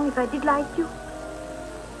unnatural and wrong if I did like you.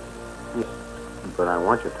 Yes, but I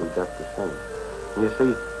want you to just the same. And you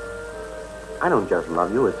see, I don't just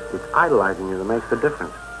love you. It's idolizing you that makes the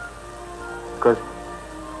difference. Because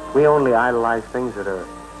we only idolize things that are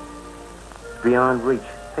beyond reach,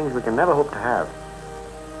 things we can never hope to have.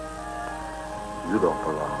 You don't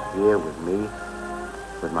belong here with me,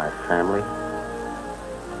 with my family.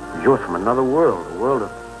 You're from another world, a world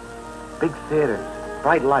of big theaters,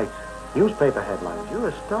 bright lights, newspaper headlines. You're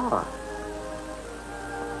a star.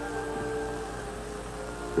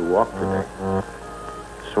 You walk today.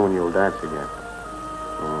 Soon you'll dance again.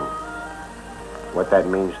 What that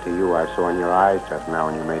means to you, I saw in your eyes just now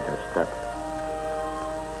when you made that step.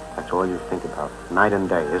 That's all you think about, night and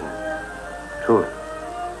day, isn't it? Truly.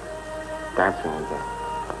 Dancing again.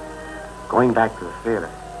 Going back to the theater.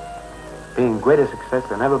 Being greater success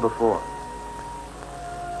than ever before.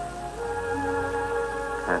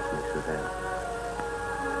 Answer me, Suzanne.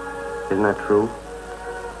 Isn't that true?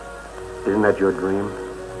 Isn't that your dream?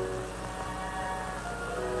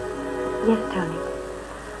 Yes, Tony.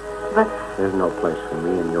 But... There's no place for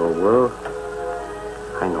me in your world.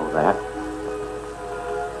 I know that.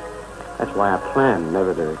 That's why I planned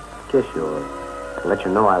never to kiss you or to let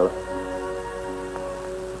you know how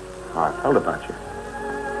I felt about you.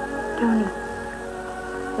 Tony,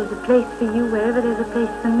 there's a place for you wherever there's a place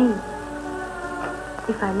for me.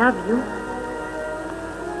 If I love you,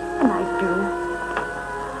 and I do.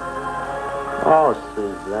 Oh,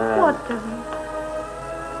 Suzanne. What, Tony?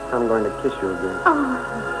 I'm going to kiss you again. Oh.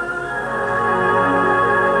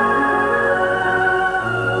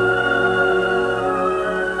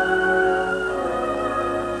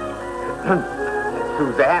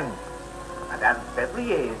 Suzanne, Madame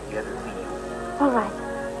Fevrier is here to see you. All right.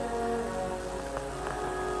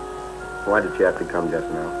 Why did you have to come just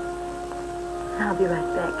now? I'll be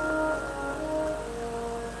right back.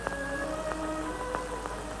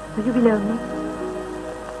 Will you be lonely?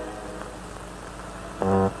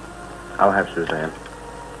 I'll have Suzanne.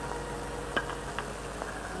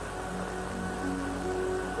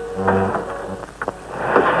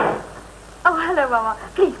 Oh, hello, Mama.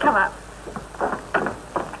 Please come up.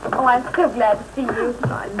 Oh, I'm so glad to see you.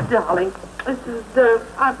 My darling, Mrs. Dirk,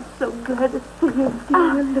 I'm so glad to see you,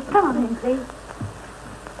 dear. Come on in, please.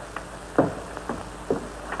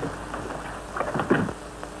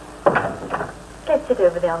 Let's sit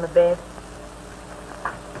over there on the bed.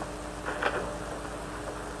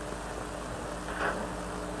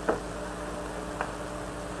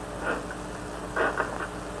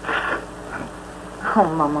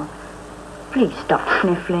 Oh, Mama, please stop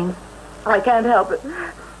sniffling. I can't help it.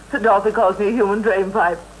 Dolphy calls me a human drain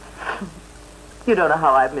pipe. You don't know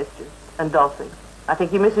how I've missed you. And Dolphy, I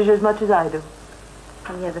think he misses you as much as I do.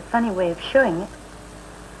 And he has a funny way of showing it.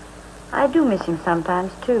 I do miss him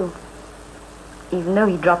sometimes, too. Even though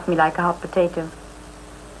he dropped me like a hot potato.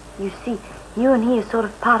 You see, you and he are sort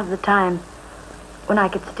of part of the time when I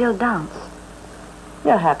could still dance.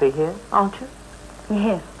 You're happy here, aren't you?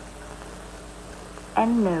 Yes.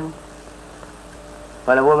 And no.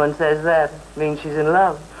 When a woman says that, it means she's in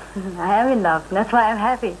love. I am in love, and that's why I'm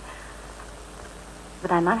happy.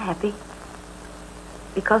 But I'm not happy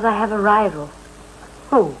because I have a rival.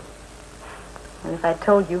 Who? And if I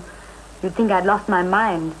told you, you'd think I'd lost my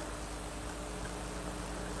mind.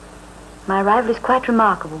 My rival is quite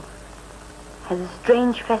remarkable. Has a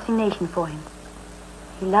strange fascination for him.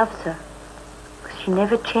 He loves her because she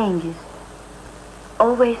never changes.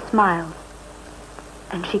 Always smiles.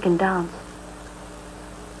 And she can dance.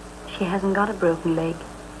 She hasn't got a broken leg.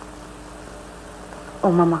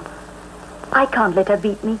 Oh, Mama, I can't let her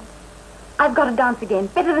beat me. I've got to dance again,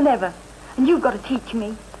 better than ever. And you've got to teach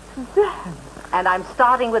me. Suzanne. And I'm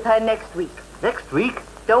starting with her next week. Next week?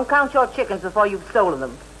 Don't count your chickens before you've stolen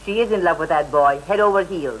them. She is in love with that boy, head over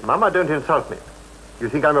heels. Mama, don't insult me. You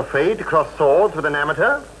think I'm afraid to cross swords with an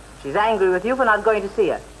amateur? She's angry with you for not going to see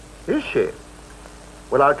her. Is she?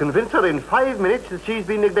 Well, I'll convince her in 5 minutes that she's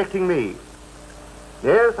been neglecting me.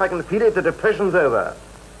 Yes, I can feel it. The depression's over.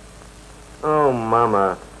 Oh,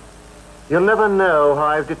 Mama. You'll never know how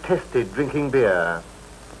I've detested drinking beer.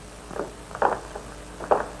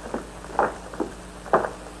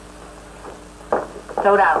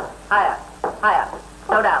 Slow down. Higher. Higher.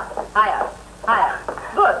 Slow down. Higher. Higher.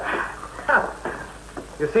 Good.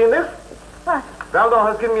 You seen this? What? Valdo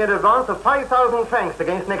has given me an advance of 5,000 francs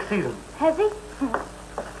against next season. Has he?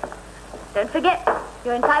 Don't forget,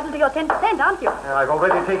 you're entitled to your 10%, aren't you? I've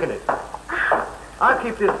already taken it. I'll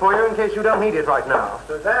keep this for you in case you don't need it right now.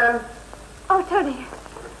 Suzanne? Oh, Tony.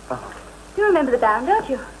 You remember the Baron, don't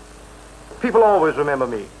you? People always remember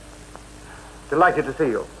me. Delighted to see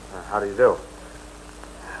you. How do you do?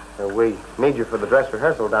 We made you for the dress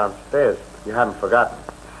rehearsal downstairs. You haven't forgotten.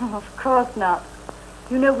 Oh, of course not.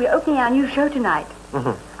 You know we're opening our new show tonight.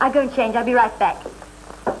 Mm-hmm. I'll go and change. I'll be right back.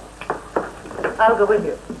 I'll go with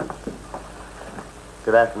you.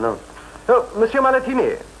 Good afternoon. So, Monsieur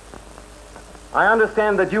Malatini, I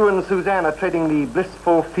understand that you and Suzanne are treading the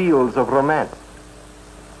blissful fields of romance.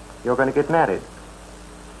 You're going to get married.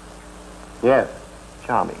 Yes,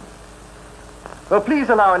 charming. Well, please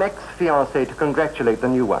allow an ex-fiancé to congratulate the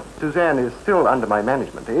new one. Suzanne is still under my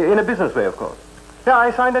management, in a business way, of course. Yeah,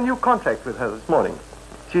 I signed a new contract with her this morning.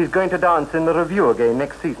 She's going to dance in the review again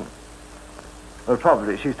next season. Well,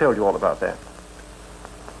 probably she's told you all about that.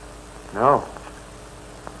 No.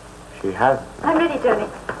 She hasn't. I'm ready, Tony.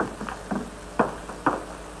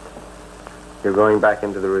 You're going back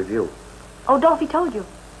into the review. Oh, Dolphy told you.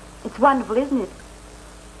 It's wonderful, isn't it?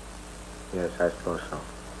 Yes, I suppose so.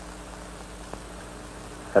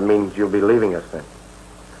 That means you'll be leaving us then.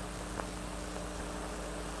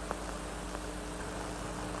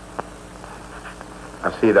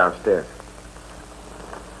 I'll see you downstairs.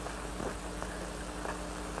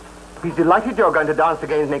 He's delighted you're going to dance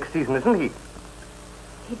again next season, isn't he?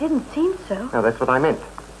 He didn't seem so. No, that's what I meant.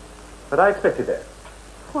 But I expected that.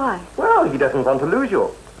 Why? Well, he doesn't want to lose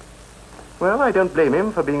you. Well, I don't blame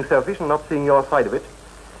him for being selfish and not seeing your side of it.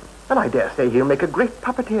 And I dare say he'll make a great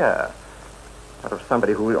puppeteer out of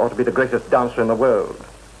somebody who ought to be the greatest dancer in the world.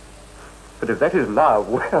 But if that is love,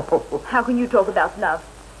 well... How can you talk about love?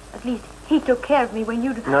 At least he took care of me when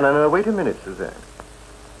you... No, wait a minute, Suzanne.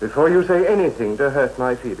 Before you say anything to hurt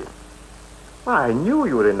my feelings. I knew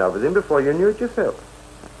you were in love with him before you knew it yourself.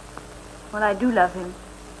 Well, I do love him.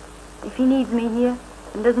 If he needs me here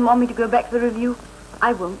and doesn't want me to go back to the review,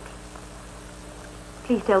 I won't.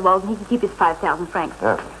 Please tell Walden he can keep his 5,000 francs.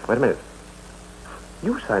 Ah, wait a minute.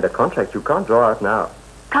 You signed a contract you can't draw out now.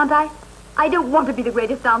 Can't I? I don't want to be the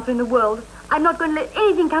greatest dancer in the world. I'm not going to let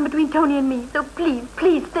anything come between Tony and me. So please,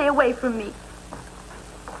 please stay away from me.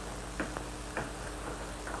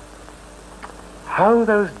 How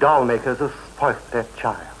those doll makers have spoilt their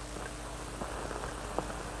child.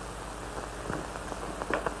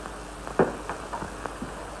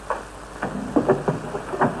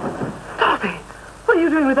 Dorothy, what are you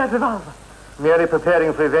doing with that revolver? Merely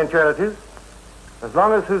preparing for eventualities. As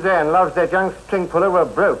long as Suzanne loves that young string puller, we're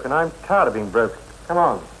broke, and I'm tired of being broke. Come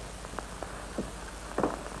on.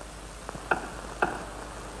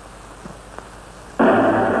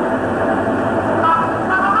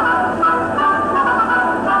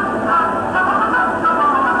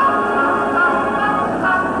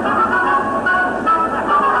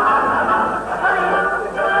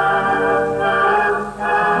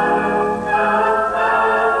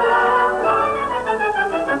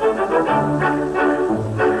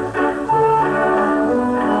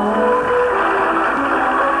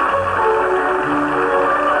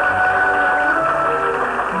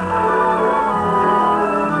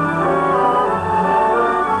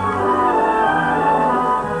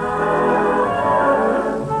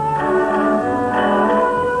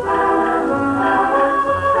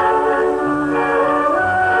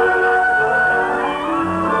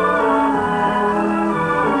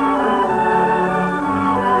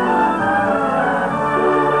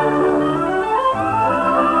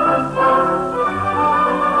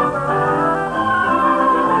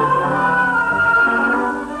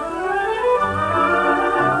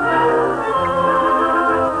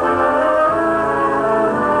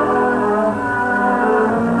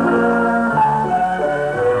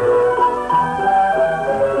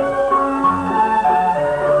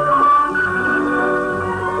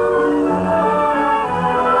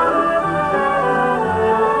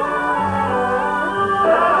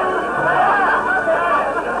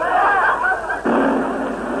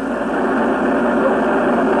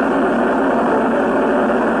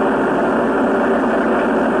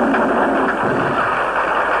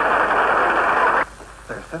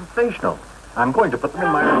 Sensational. I'm going to put them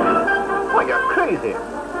in my room. Why, you're crazy.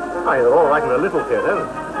 Why, they're all right in a little theater.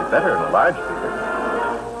 It's better in a large theater.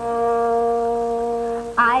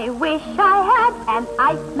 I wish I had an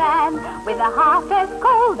Iceman with a heart as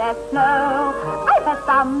cold as snow. I've had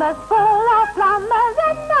summers full of plumbers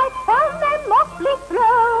and I found them awfully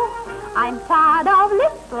slow. I'm tired of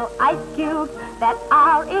little ice cubes that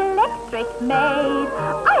are electric made.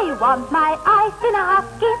 I want my ice in a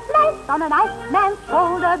husky slice on an Iceman's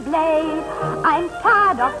shoulder blade. I'm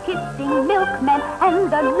tired of kissing milkmen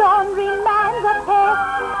and the laundry man's a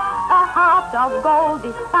pest. A heart of gold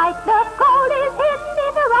despite the cold is hidden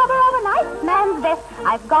in the rubber of an Iceman's vest.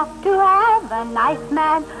 I've got to have an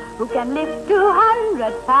Iceman who can lift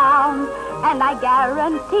 200 pounds. And I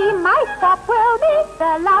guarantee my stop will be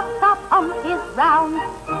the last stop on his round.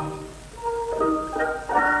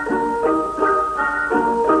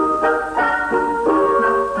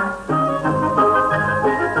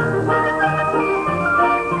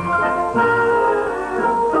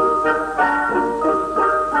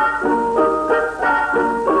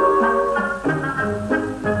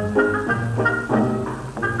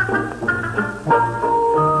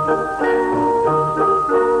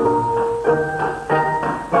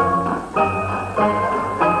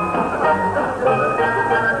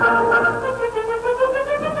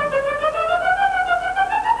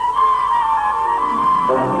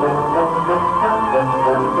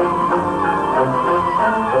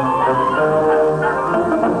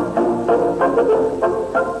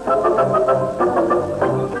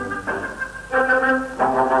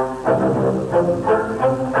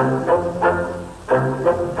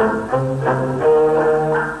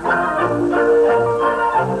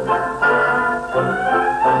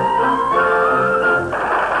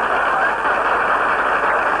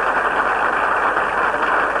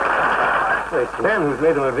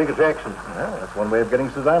 made him a big attraction. Well, that's one way of getting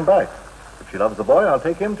Suzanne back. If she loves the boy, I'll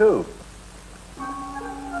take him, too.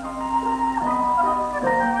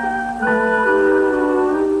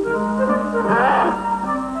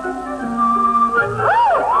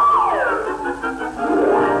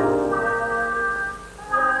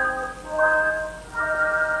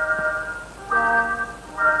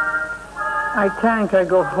 I think I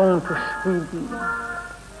go home to Sweden.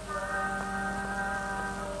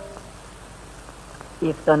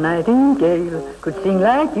 If the nightingale could sing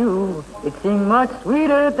like you, it'd sing much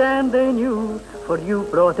sweeter than they knew, for you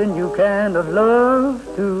brought a new kind of love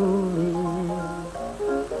to me.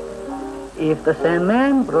 If the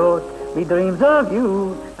Sandman brought me dreams of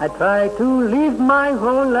you, I tried to live my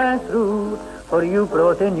whole life through, for you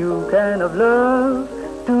brought a new kind of love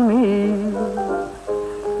to me.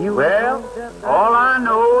 Well, all I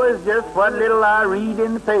know is just what little I read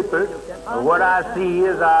in the papers. What I see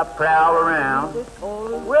as I prowl around.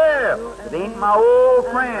 Well, it ain't my old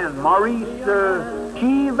friend, Maurice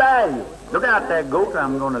Chevalier. Look out there, goat.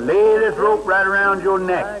 I'm going to lay this rope right around your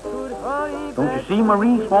neck. Don't you see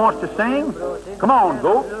Maurice wants to sing? Come on,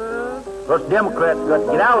 goat. Us Democrats got to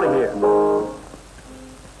get out of here.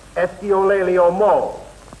 Esquiolelio Mo.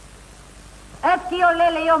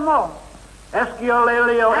 Esquiolelio mo.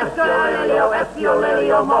 Esquiolelio, Esquiolelio,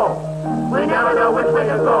 Esquiolelio Mo. We never know which way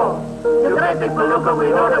to go. The great big palooka, we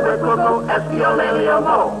know that we're cuckoo. Esquiolelio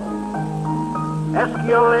Mo.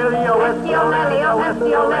 Esquiolelio, Esquiolelio,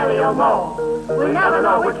 Esquiolelio Mo. We never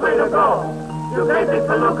know which way to go. The great big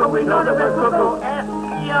palooka, we know that we're cuckoo.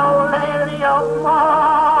 Esquiolelio Mo.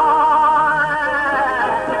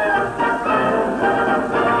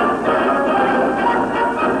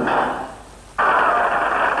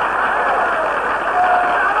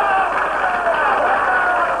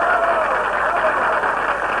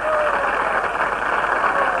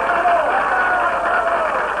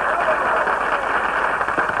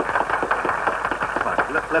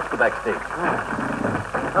 Let's go backstage.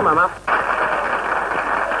 Come on, Mom.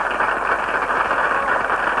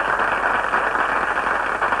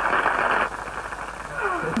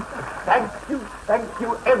 Thank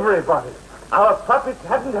you, everybody. Our puppets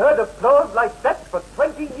hadn't heard applause like that for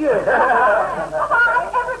 20 years. Hi,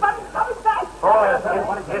 everybody's coming back. Oh,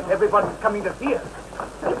 yes, everybody's coming to see us.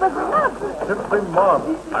 It was lovely. Simply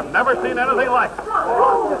marvelous. I've never seen anything like it.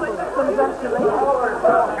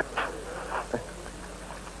 Congratulations.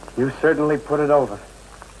 You certainly put it over.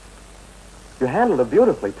 You handled her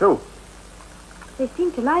beautifully, too. They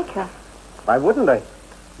seem to like her. Why wouldn't they?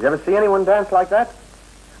 You ever see anyone dance like that?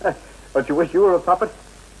 Don't you wish you were a puppet?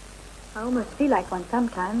 I almost feel like one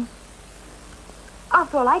sometimes.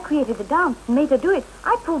 After all, I created the dance and made her do it.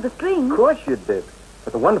 I pulled the strings. Of course you did.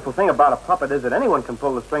 But the wonderful thing about a puppet is that anyone can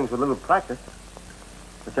pull the strings with a little practice.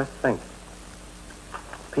 But just think.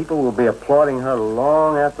 People will be applauding her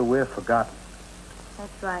long after we're forgotten.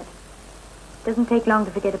 That's right. Doesn't take long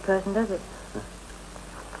to forget a person, does it?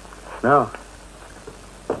 No.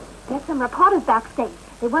 There's some reporters backstage.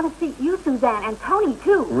 They want to see you, Suzanne, and Tony,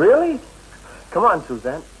 too. Really? Come on,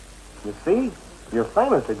 Suzanne. You see? You're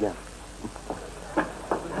famous again.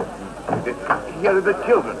 Here are the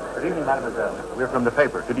children. Good evening, mademoiselle. We're from the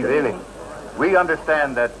paper. Good evening. We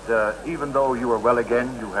understand that even though you are well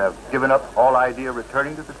again, you have given up all idea of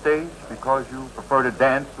returning to the stage because you prefer to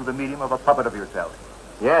dance through the medium of a puppet of yourself.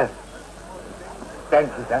 Yes.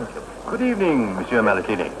 Thank you, thank you. Good evening, Monsieur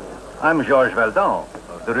Malatini. I'm Georges Valdon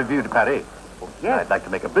of the Revue de Paris. Yes. I'd like to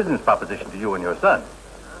make a business proposition to you and your son.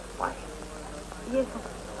 Why? Yes.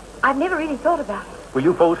 I've never really thought about it. Will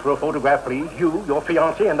you pose for a photograph, please? You, your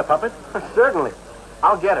fiancée, and the puppet? Certainly.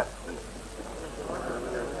 I'll get her.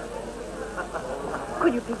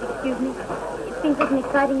 Could you please excuse me? It's been such an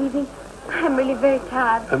exciting evening. I'm really very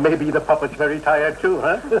tired. Maybe the puppet's very tired, too,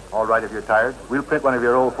 huh? All right, if you're tired, we'll print one of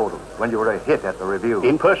your old photos when you were a hit at the Review.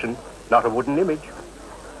 In person, not a wooden image.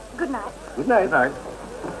 Good night. Good night. Good night.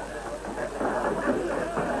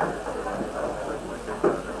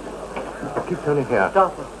 Keep turning here.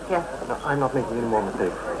 Doctor, yes. No, I'm not making any more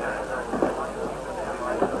mistakes.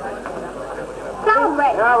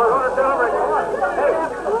 Celebrate. Yeah, we're going to celebrate. Hey,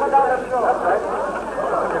 come down that show. That's right.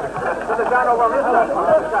 Put the gun over on this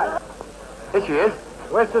side. Here she is.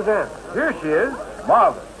 Where's Suzanne? Here she is.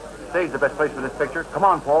 Marvelous. Stage's the best place for this picture. Come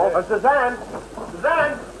on, Paul. Suzanne!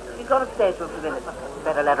 Suzanne! She's going to stay for a few minutes.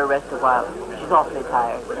 Better let her rest a while. She's awfully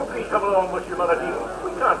tired. Will you please come along, Monsieur Maladino?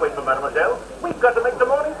 We can't wait for mademoiselle. We've got to make the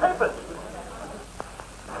morning papers.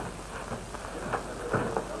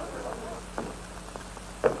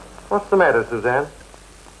 What's the matter, Suzanne?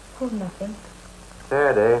 Oh, nothing.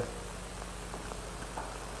 Sad, eh?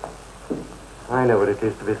 I know what it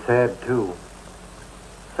is to be sad, too.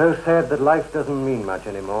 So sad that life doesn't mean much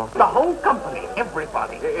anymore. The whole company,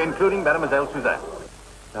 everybody. Including Mademoiselle Suzanne.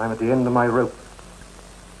 I'm at the end of my rope.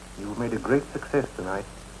 You've made a great success tonight.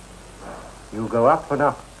 You go up and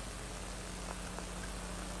up.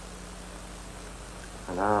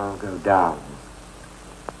 And I'll go down.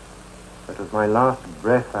 But with my last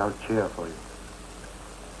breath, I'll cheer for you.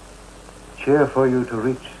 Cheer for you to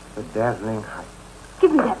reach the dazzling height.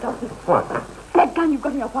 Give me that, Dawson. What? That gun you've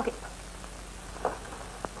got in your pocket.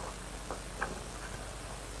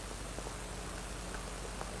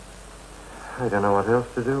 I don't know what else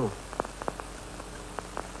to do.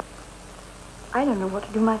 I don't know what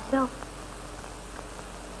to do myself.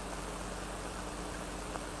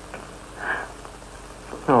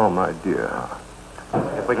 Oh, my dear.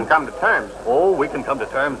 If we can come to terms. Oh, we can come to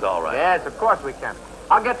terms, all right. Yes, of course we can.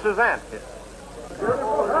 I'll get Suzanne.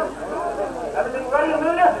 Everything ready,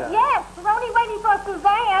 Amelia? Yes, we're only waiting for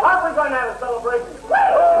Suzanne. Are we going to have a celebration?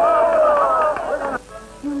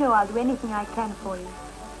 You know I'll do anything I can for you.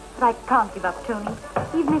 But I can't give up, Tony.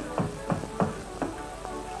 Even if...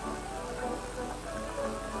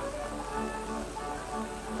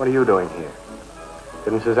 What are you doing here?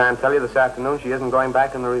 Didn't Suzanne tell you this afternoon she isn't going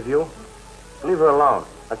back in the review? Leave her alone.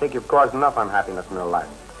 I think you've caused enough unhappiness in her life.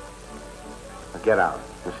 Now get out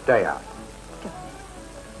and stay out.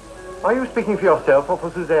 Are you speaking for yourself or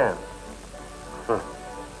for Suzanne?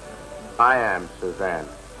 I am Suzanne.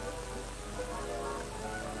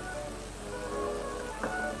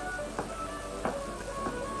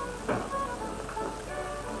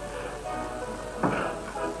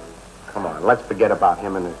 Come on, let's forget about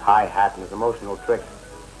him and his high hat and his emotional tricks.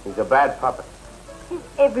 He's a bad puppet. Is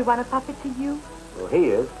everyone a puppet to you? Well, he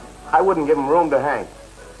is. I wouldn't give him room to hang.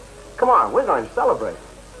 Come on, we're going to celebrate.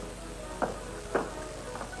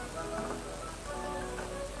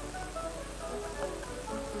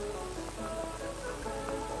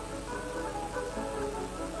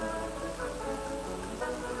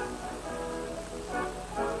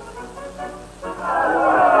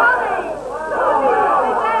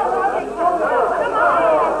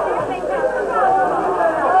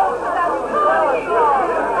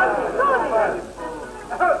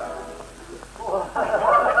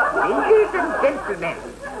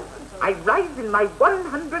 I rise in my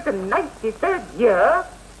 193rd year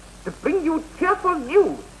to bring you cheerful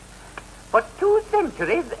news. For 2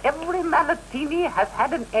 centuries, every Malatini has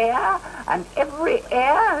had an heir, and every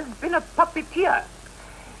heir has been a puppeteer.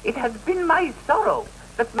 It has been my sorrow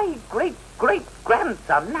that my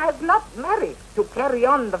great-great-grandson has not married to carry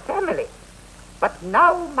on the family. But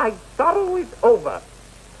now my sorrow is over.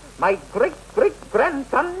 My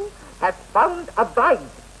great-great-grandson has found a bride,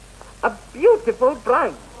 a beautiful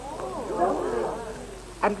bride.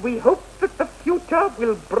 And we hope that the future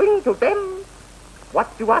will bring to them what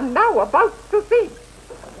you are now about to see.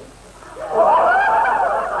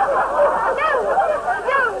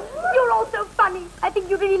 No, you're all so funny. I think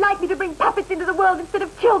you really like me to bring puppets into the world instead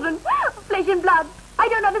of children. Flesh and blood. I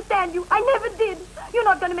don't understand you. I never did. You're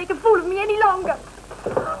not going to make a fool of me any longer.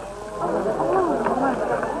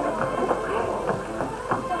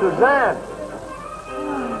 Suzanne!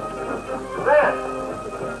 Suzanne!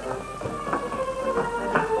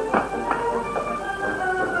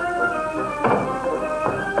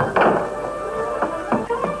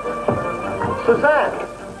 Suzanne!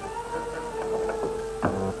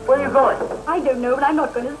 Where are you going? I don't know, but I'm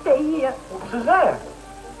not going to stay here. Suzanne!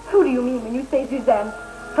 Who do you mean when you say Suzanne?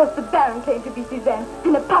 First the Baron claimed to be Suzanne,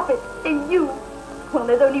 then a puppet, then you. Well,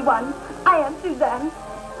 there's only one. I am Suzanne.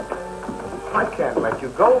 I can't let you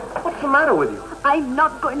go. What's the matter with you? I'm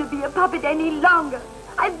not going to be a puppet any longer.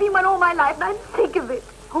 I've been one all my life, and I'm sick of it.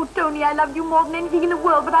 Oh, Tony, I love you more than anything in the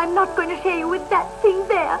world, but I'm not going to share you with that thing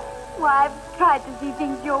there. Why, I've tried to see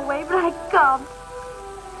things your way, but I can't.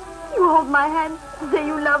 You hold my hand, say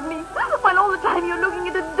you love me, while all the time you're looking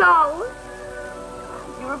at a doll.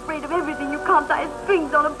 You're afraid of everything you can't tie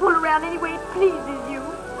strings on and pull around any way it pleases you.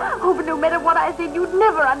 Oh, but no matter what I said, you'd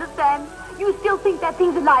never understand. You still think that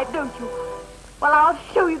thing's alive, don't you? Well, I'll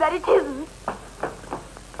show you that it isn't.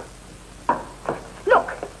 Look.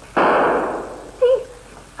 See?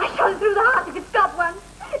 I shot it through the heart if it's got one.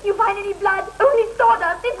 If you find any blood, only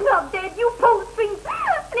sawdust. It's not dead. You pull strings,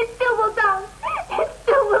 and it still will dance. It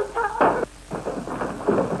still will dance.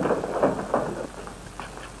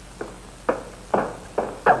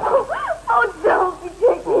 Oh, don't take me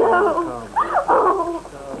home. Oh.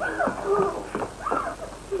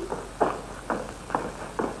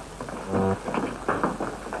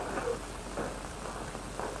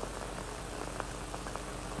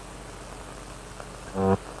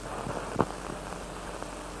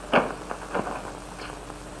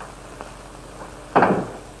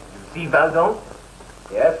 Valdon?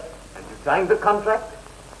 Yes? And you signed the contract?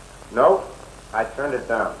 No, I turned it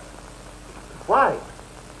down. Why?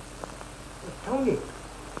 Tony,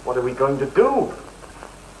 what are we going to do?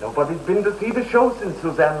 Nobody's been to see the show since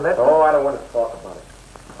Suzanne left. Oh, I don't want to talk about it.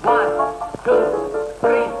 1, 2,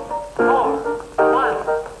 3, 4. 1,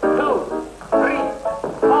 2, 3,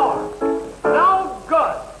 4. No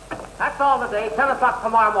good. That's all today. 10 o'clock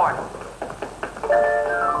tomorrow morning.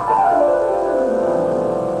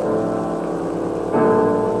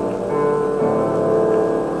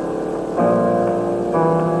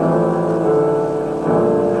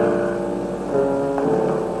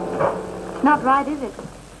 Not right, is it?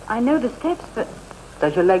 I know the steps, but...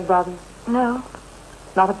 Does your leg bother you? No,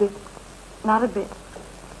 Not a bit. not a bit.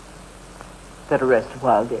 Better rest a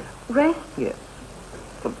while, dear. Rest? Yes.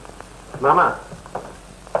 Mama.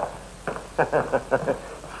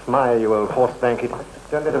 Smile, you old horse banket.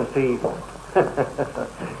 Don't let him see.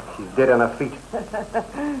 She's dead on her feet.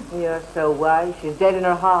 You're so wise. She's dead in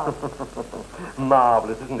her heart.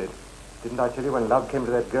 Marvelous, isn't it? Didn't I tell you when love came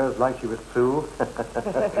to that girl's life she was through?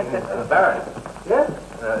 Baron.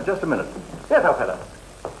 Yes? Just a minute. Yes, old fella.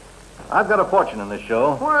 I've got a fortune in this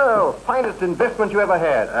show, Well, finest investment you ever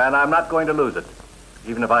had. and I'm not going to lose it,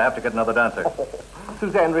 even if I have to get another dancer.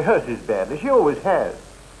 Suzanne rehearses badly. She always has.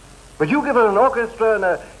 But you give her an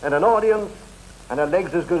orchestra and an audience, and her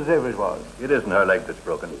leg's as good as ever it was. It isn't her leg that's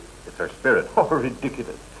broken. It's her spirit. Oh,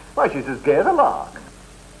 ridiculous. Why, she's as gay as a lark.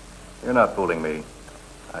 You're not fooling me.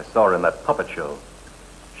 I saw her in that puppet show.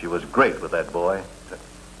 She was great with that boy.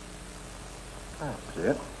 That's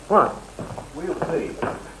it. What? We'll see.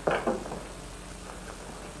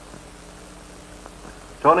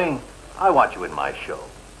 Tony, I want you in my show.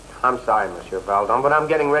 I'm sorry, Monsieur Valdon, but I'm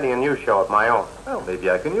getting ready a new show of my own. Well, maybe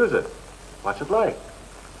I can use it. What's it like?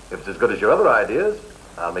 If it's as good as your other ideas,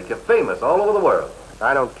 I'll make you famous all over the world.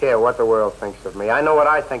 I don't care what the world thinks of me. I know what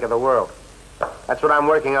I think of the world. That's what I'm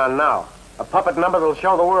working on now. A puppet number that'll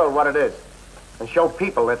show the world what it is. And show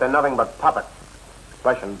people that they're nothing but puppets.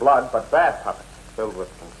 Flesh and blood, but bad puppets. Filled with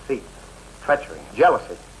conceit, treachery,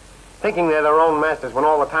 jealousy. Thinking they're their own masters when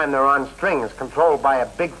all the time they're on strings, controlled by a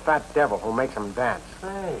big fat devil who makes them dance.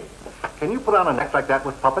 Hey, can you put on an act like that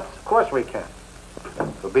with puppets? Of course we can.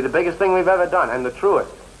 It'll be the biggest thing we've ever done, and the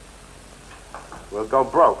truest. We'll go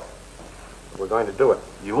broke. We're going to do it.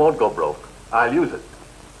 You won't go broke. I'll use it.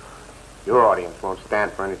 Your audience won't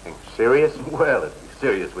stand for anything serious. Well, it'd be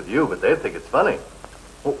serious with you, but they'd think it's funny.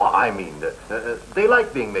 Oh, I mean, they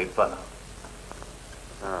like being made fun of.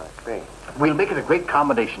 Oh, I see. We'll make it a great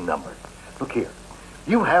combination number. Look here.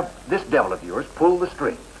 You have this devil of yours pull the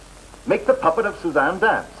strings. Make the puppet of Suzanne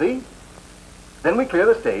dance, see? Then we clear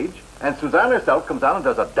the stage, and Suzanne herself comes out and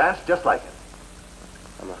does a dance just like it.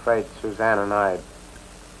 I'm afraid Suzanne and I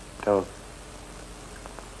don't...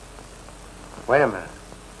 Wait a minute.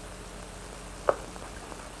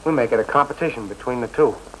 We'll make it a competition between the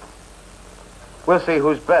two. We'll see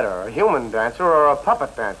who's better, a human dancer or a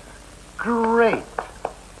puppet dancer. Great.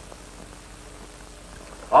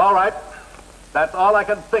 All right. That's all I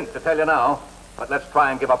can think to tell you now. But let's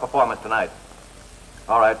try and give a performance tonight.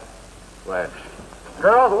 All right. Well,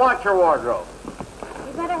 Girls, watch your wardrobe.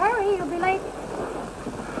 You better hurry, you'll be late.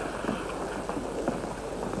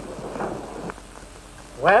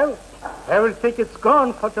 Well, every ticket's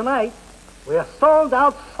gone for tonight. We are sold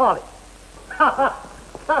out solid.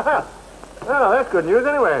 Oh, that's good news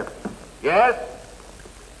anyway. yes?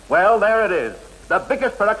 Well, there it is. The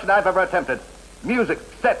biggest production I've ever attempted. Music,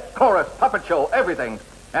 set, chorus, puppet show, everything.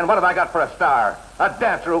 And what have I got for a star? A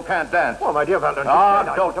dancer who can't dance. Well, my dear Valdon...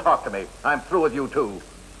 Oh, don't talk to me. I'm through with you, too.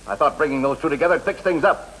 I thought bringing those two together would fix things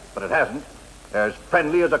up, but it hasn't. They're as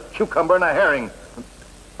friendly as a cucumber and a herring.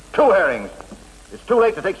 2 herrings. It's too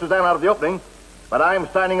late to take Suzanne out of the opening, but I'm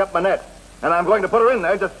signing up my net, and I'm going to put her in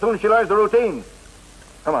there just as soon as she learns the routine.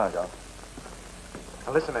 Come on, John.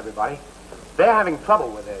 Now, listen, everybody. They're having trouble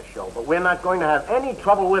with their show, but we're not going to have any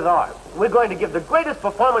trouble with ours. We're going to give the greatest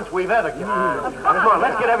performance we've ever given. Now, come on,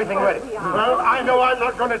 let's get everything ready. Well, I know I'm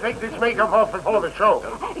not going to take this makeup off before the show.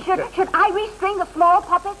 Should I restring the small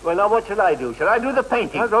puppet? Well, now, what should I do? Should I do the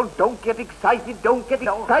painting? Now, don't get excited. Don't get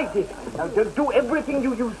excited. Now, just do everything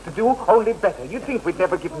you used to do, only better. You'd think we'd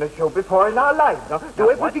never given a show before in our lives. Now,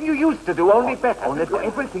 do everything you used to do, only better. Do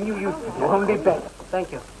everything you used to do, only better.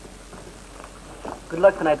 Thank you. Good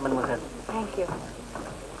luck tonight, mademoiselle. Thank you.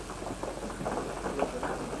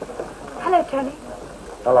 Hello, Tony.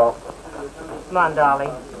 Hello. Come on, darling.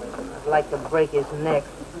 I'd like to break his neck.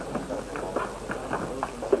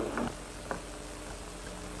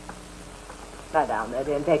 Lie down there,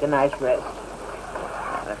 dear, and take a nice rest.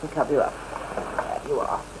 Let me cover you up. There you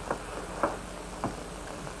are.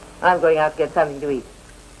 I'm going out to get something to eat.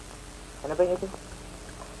 Can I bring it in?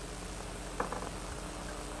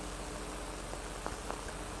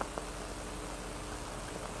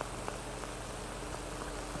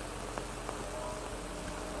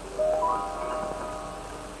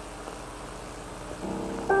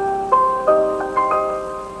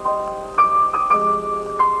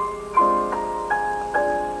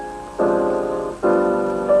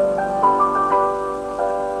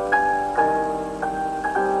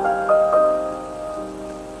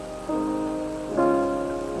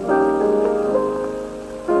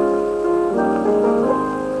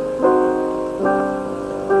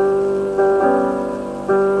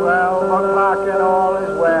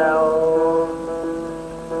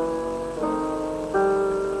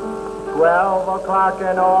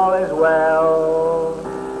 And all is well.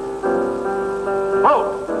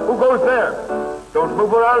 Halt! Who goes there? Don't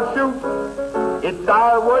move or I'll shoot. It's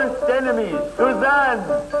our worst enemy, Suzanne.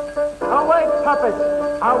 Away, puppets!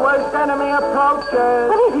 Our worst enemy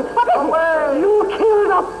approaches. Away! You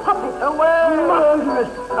killed a puppet! Away! Murderous!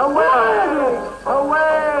 Away!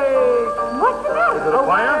 Away! What's the matter? Is it a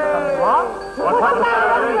fire? What? What's the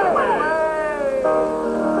matter?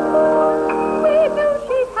 Where do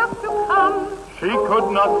she have to come? She could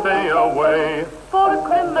not stay away For a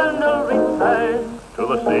criminal return. to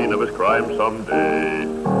the scene of his crime someday.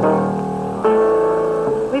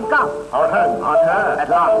 We've got Our hand. On her. At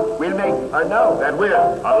last. We'll make her know that we're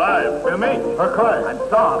Alive, We'll make her cry and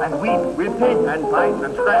sob and weep. We'll pick and fight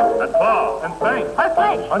and scratch and claw, and faint, her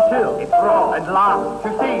flesh. until it's raw and laugh to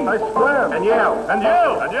see her squirm and yell. and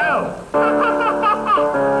yell, and yell.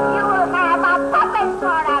 You will have a puppet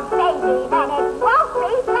for a baby, then it won't be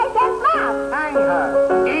Mrs. Mouse. Hang her.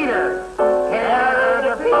 Eat her. Tear her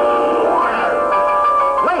to pieces.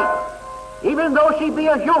 Wait. Even though she be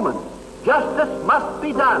a human, justice must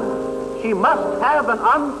be done. She must have an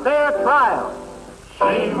unfair trial.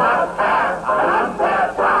 She must have an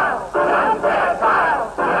unfair trial, an unfair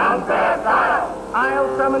trial, an unfair trial.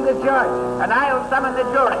 I'll summon the judge, and I'll summon the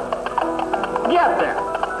jury. Get there.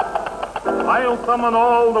 I'll summon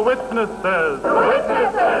all the witnesses. The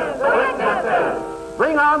witnesses! The witnesses!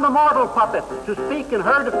 Bring on the mortal puppet to speak in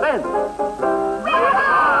her defense. Bring it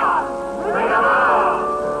on! Bring them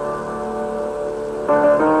on.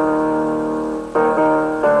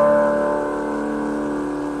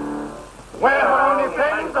 We're her only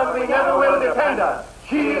friends, and we never will defend her.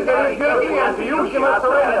 She is very guilty, and to you she must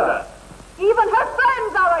surrender. Even her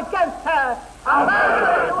friends are against her. A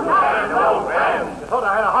murderer who has no friends. You thought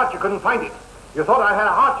I had a heart, you couldn't find it. You thought I had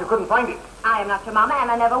a heart, you couldn't find it. I am not your mama, and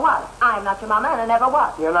I never was. I am not your mama, and I never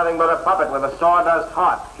was. You're nothing but a puppet with a sawdust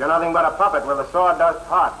heart. You're nothing but a puppet with a sawdust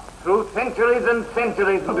heart. Through centuries and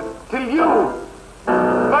centuries, till you,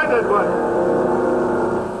 murdered one.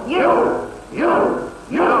 You.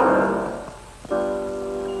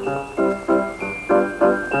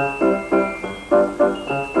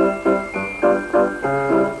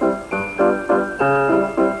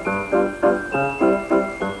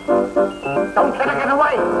 Don't let her get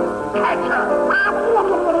away. Catch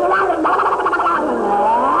her.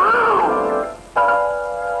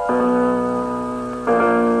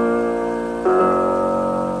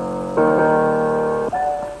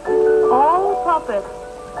 All puppets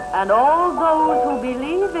and all those who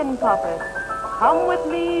believe in puppets, come with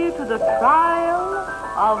me to the trial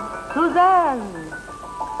of Suzanne.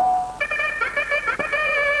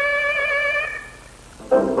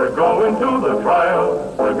 We're going to the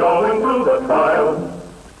trial. We're going to the trial.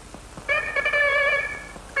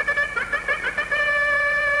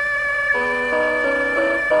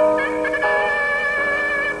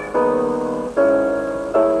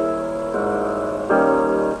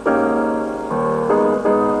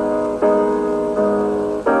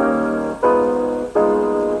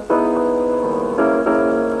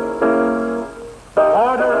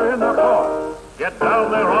 Order in the court. Get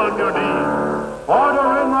down there on your knees. Order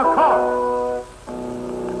in the court.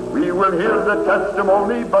 We will hear the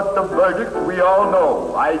testimony, but the verdict we all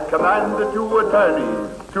know. I command the two attorneys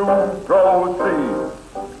to proceed.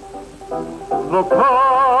 The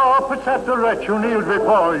puppets have to let you kneel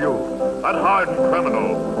before you. That hardened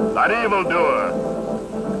criminal, that evildoer,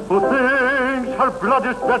 Who thinks her blood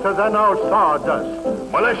is better than our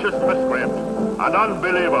sawdust. malicious miscreant, an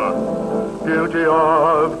unbeliever, Guilty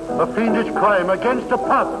of a fiendish crime against a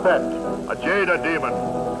puppet. a jaded demon,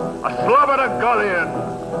 a slobbered gullion,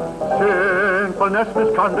 Sinfulness,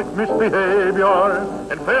 misconduct, misbehavior.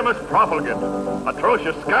 infamous profligate,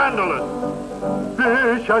 atrocious scandalous,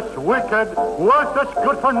 Vicious, wicked, worthless,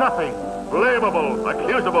 good for nothing. blamable,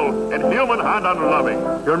 accusable, inhuman, and unloving.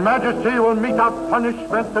 Your Majesty will mete out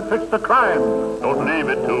punishment that fits the crime. Don't leave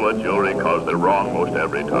it to a jury, cause they're wrong most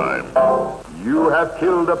every time. You have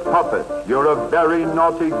killed a puppet. You're a very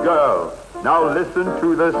naughty girl. Now listen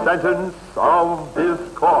to the sentence of this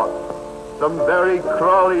court. Some very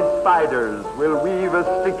crawly spiders will weave a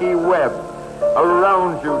sticky web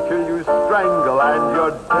around you till you strangle and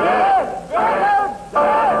you're dead. Dead,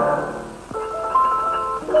 dead.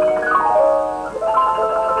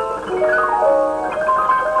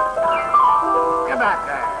 Get back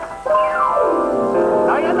there.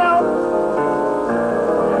 Now you know.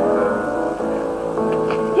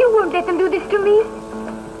 You won't let them do this to me?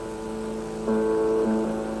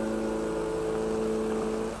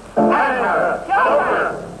 Hammer, choker,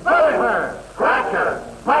 burner, scratcher,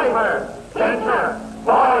 piper, pincher,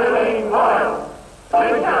 boiling oil,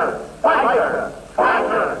 pincher, piper,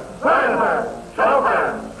 scratcher, burner, choker,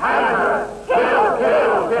 hammer, kill,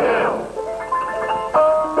 kill, kill.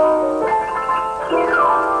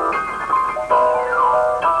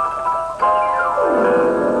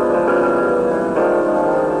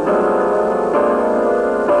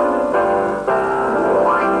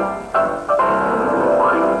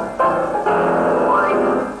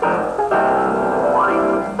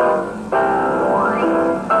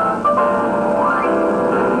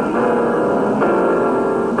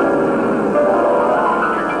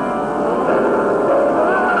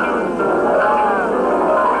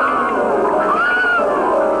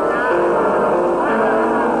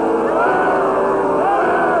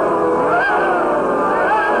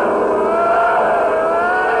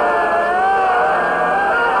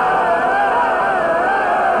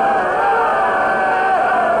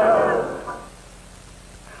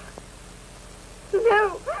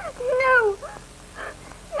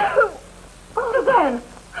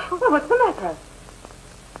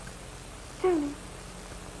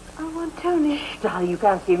 You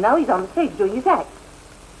can't see him now. He's on the stage doing his act.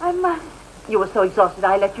 I must. You were so exhausted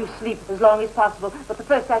I let you sleep as long as possible, but the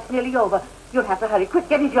first act's nearly over. You'll have to hurry. Quick,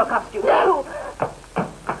 get into your costume. No!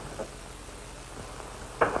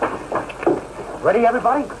 Ready,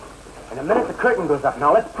 everybody? In a minute, the curtain goes up.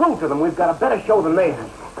 Now, let's prove to them we've got a better show than they have.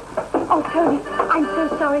 Oh, Tony, I'm so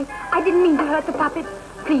sorry. I didn't mean to hurt the puppet.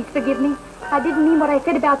 Please forgive me. I didn't mean what I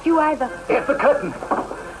said about you either. Here's the curtain.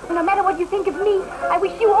 Well, no matter what you think of me, I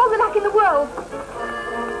wish you all the luck in the world.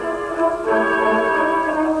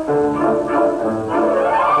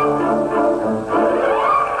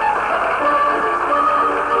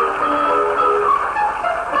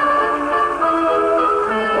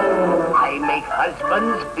 I make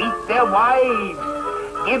husbands beat their wives,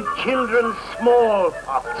 give children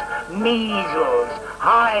smallpox, measles,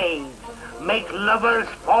 hives, make lovers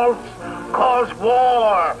false, cause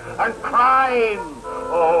war and crime.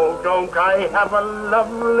 Oh, don't I have a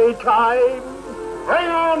lovely time? Bring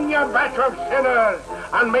on your batch of sinners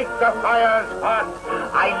and make the fires hot.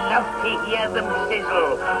 I love to hear them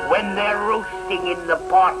sizzle when they're roasting in the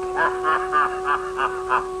pot.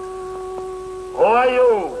 Who are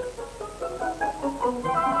you?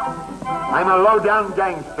 I'm a low-down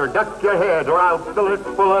gangster. Duck your head or I'll fill it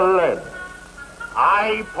full of lead.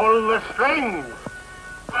 I pull the strings.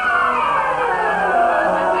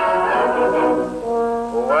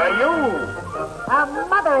 Who are you? A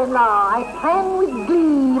mother-in-law. I plan with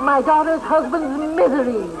glee my daughter's husband's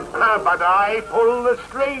misery. But I pull the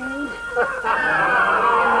strings.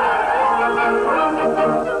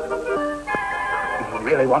 If you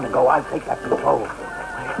really want to go, I'll take that control.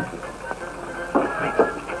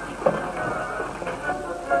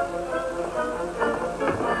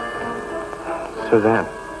 Suzanne,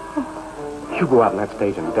 you go out on that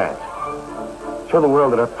stage and dance. Show the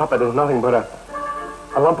world that a puppet is nothing but a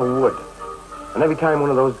lump of wood. And every time one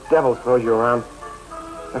of those devils throws you around,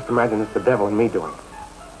 just imagine it's the devil and me doing it.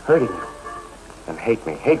 Hurting you. And hate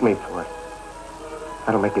me for it.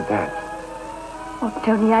 That'll make you dance. Oh,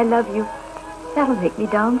 Tony, I love you. That'll make me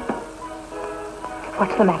dance.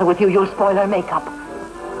 What's the matter with you? You'll spoil her makeup.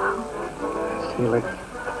 See you later.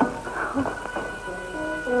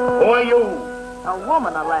 Who are you? A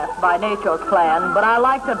woman, alas, by nature's plan, but I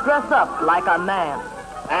like to dress up like a man.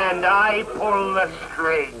 And I pull the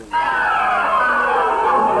strings.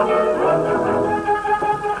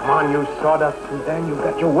 Come on, you sawdust, Suzanne. You've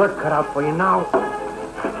got your work cut out for you now.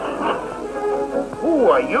 Who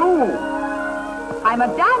are you? I'm a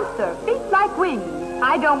dancer, feet like wings.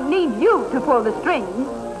 I don't need you to pull the strings.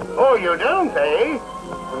 Oh, you don't, eh?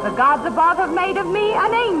 The gods above have made of me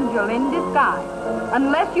an angel in disguise.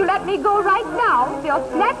 Unless you let me go right now, they'll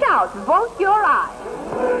snatch out both your eyes.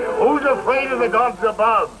 Who's afraid of the gods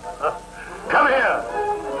above? Come here.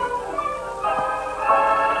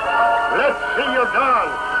 Let's see you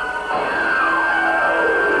dance.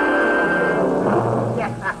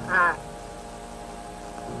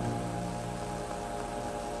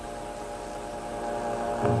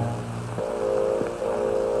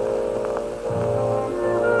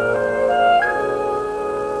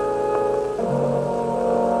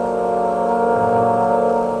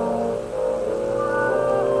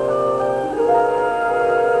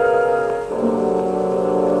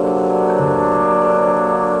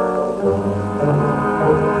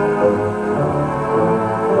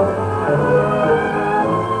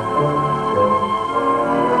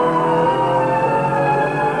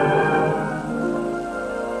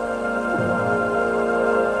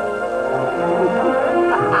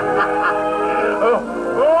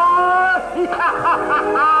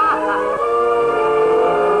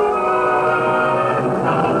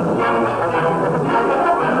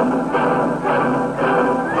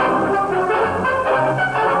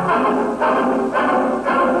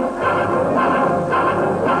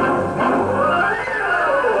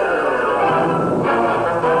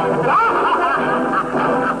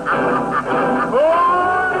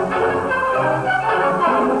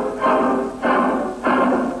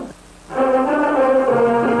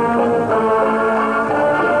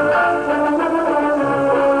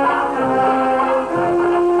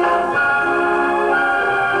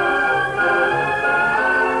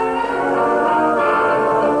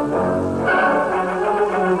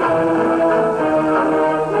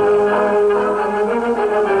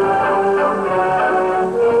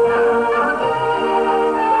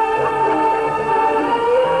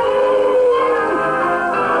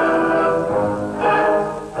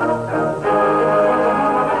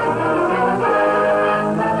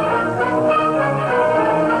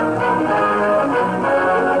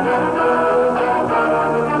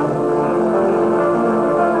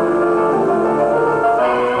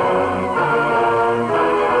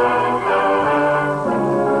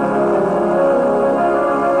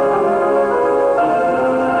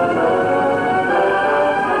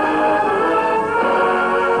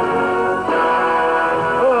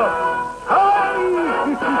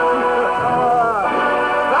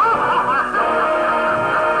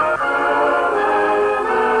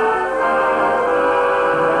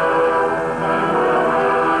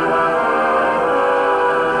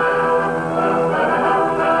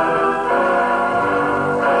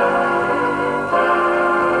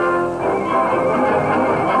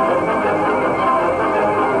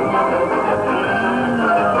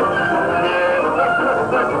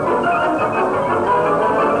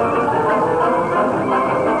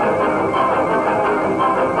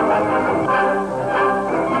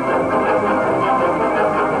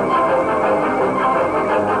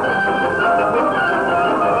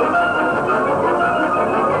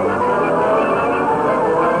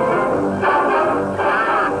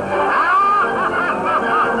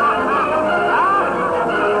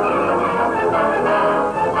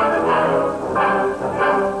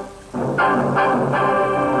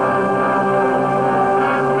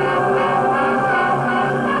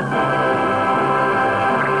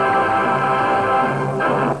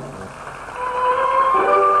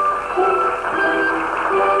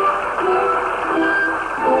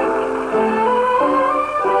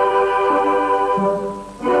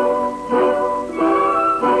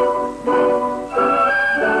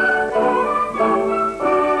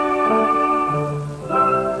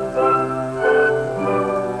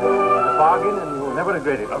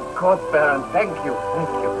 Of course, Baron. Thank you. Thank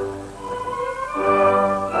you.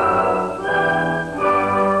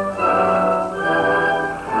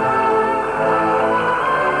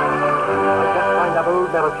 I just find out old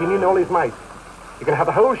Marocchini and all his mice. You can have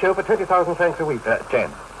the whole show for 20,000 francs a week. 10.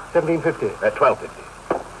 1750.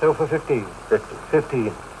 12.50. So for 15. 50.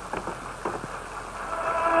 15.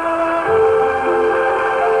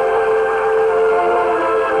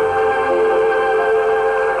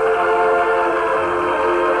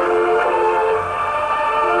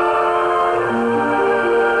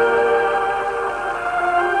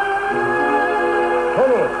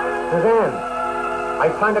 Suzanne, I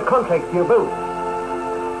signed a contract for you both.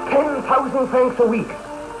 10,000 francs a week.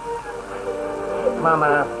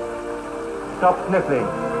 Mama, stop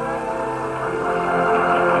sniffling.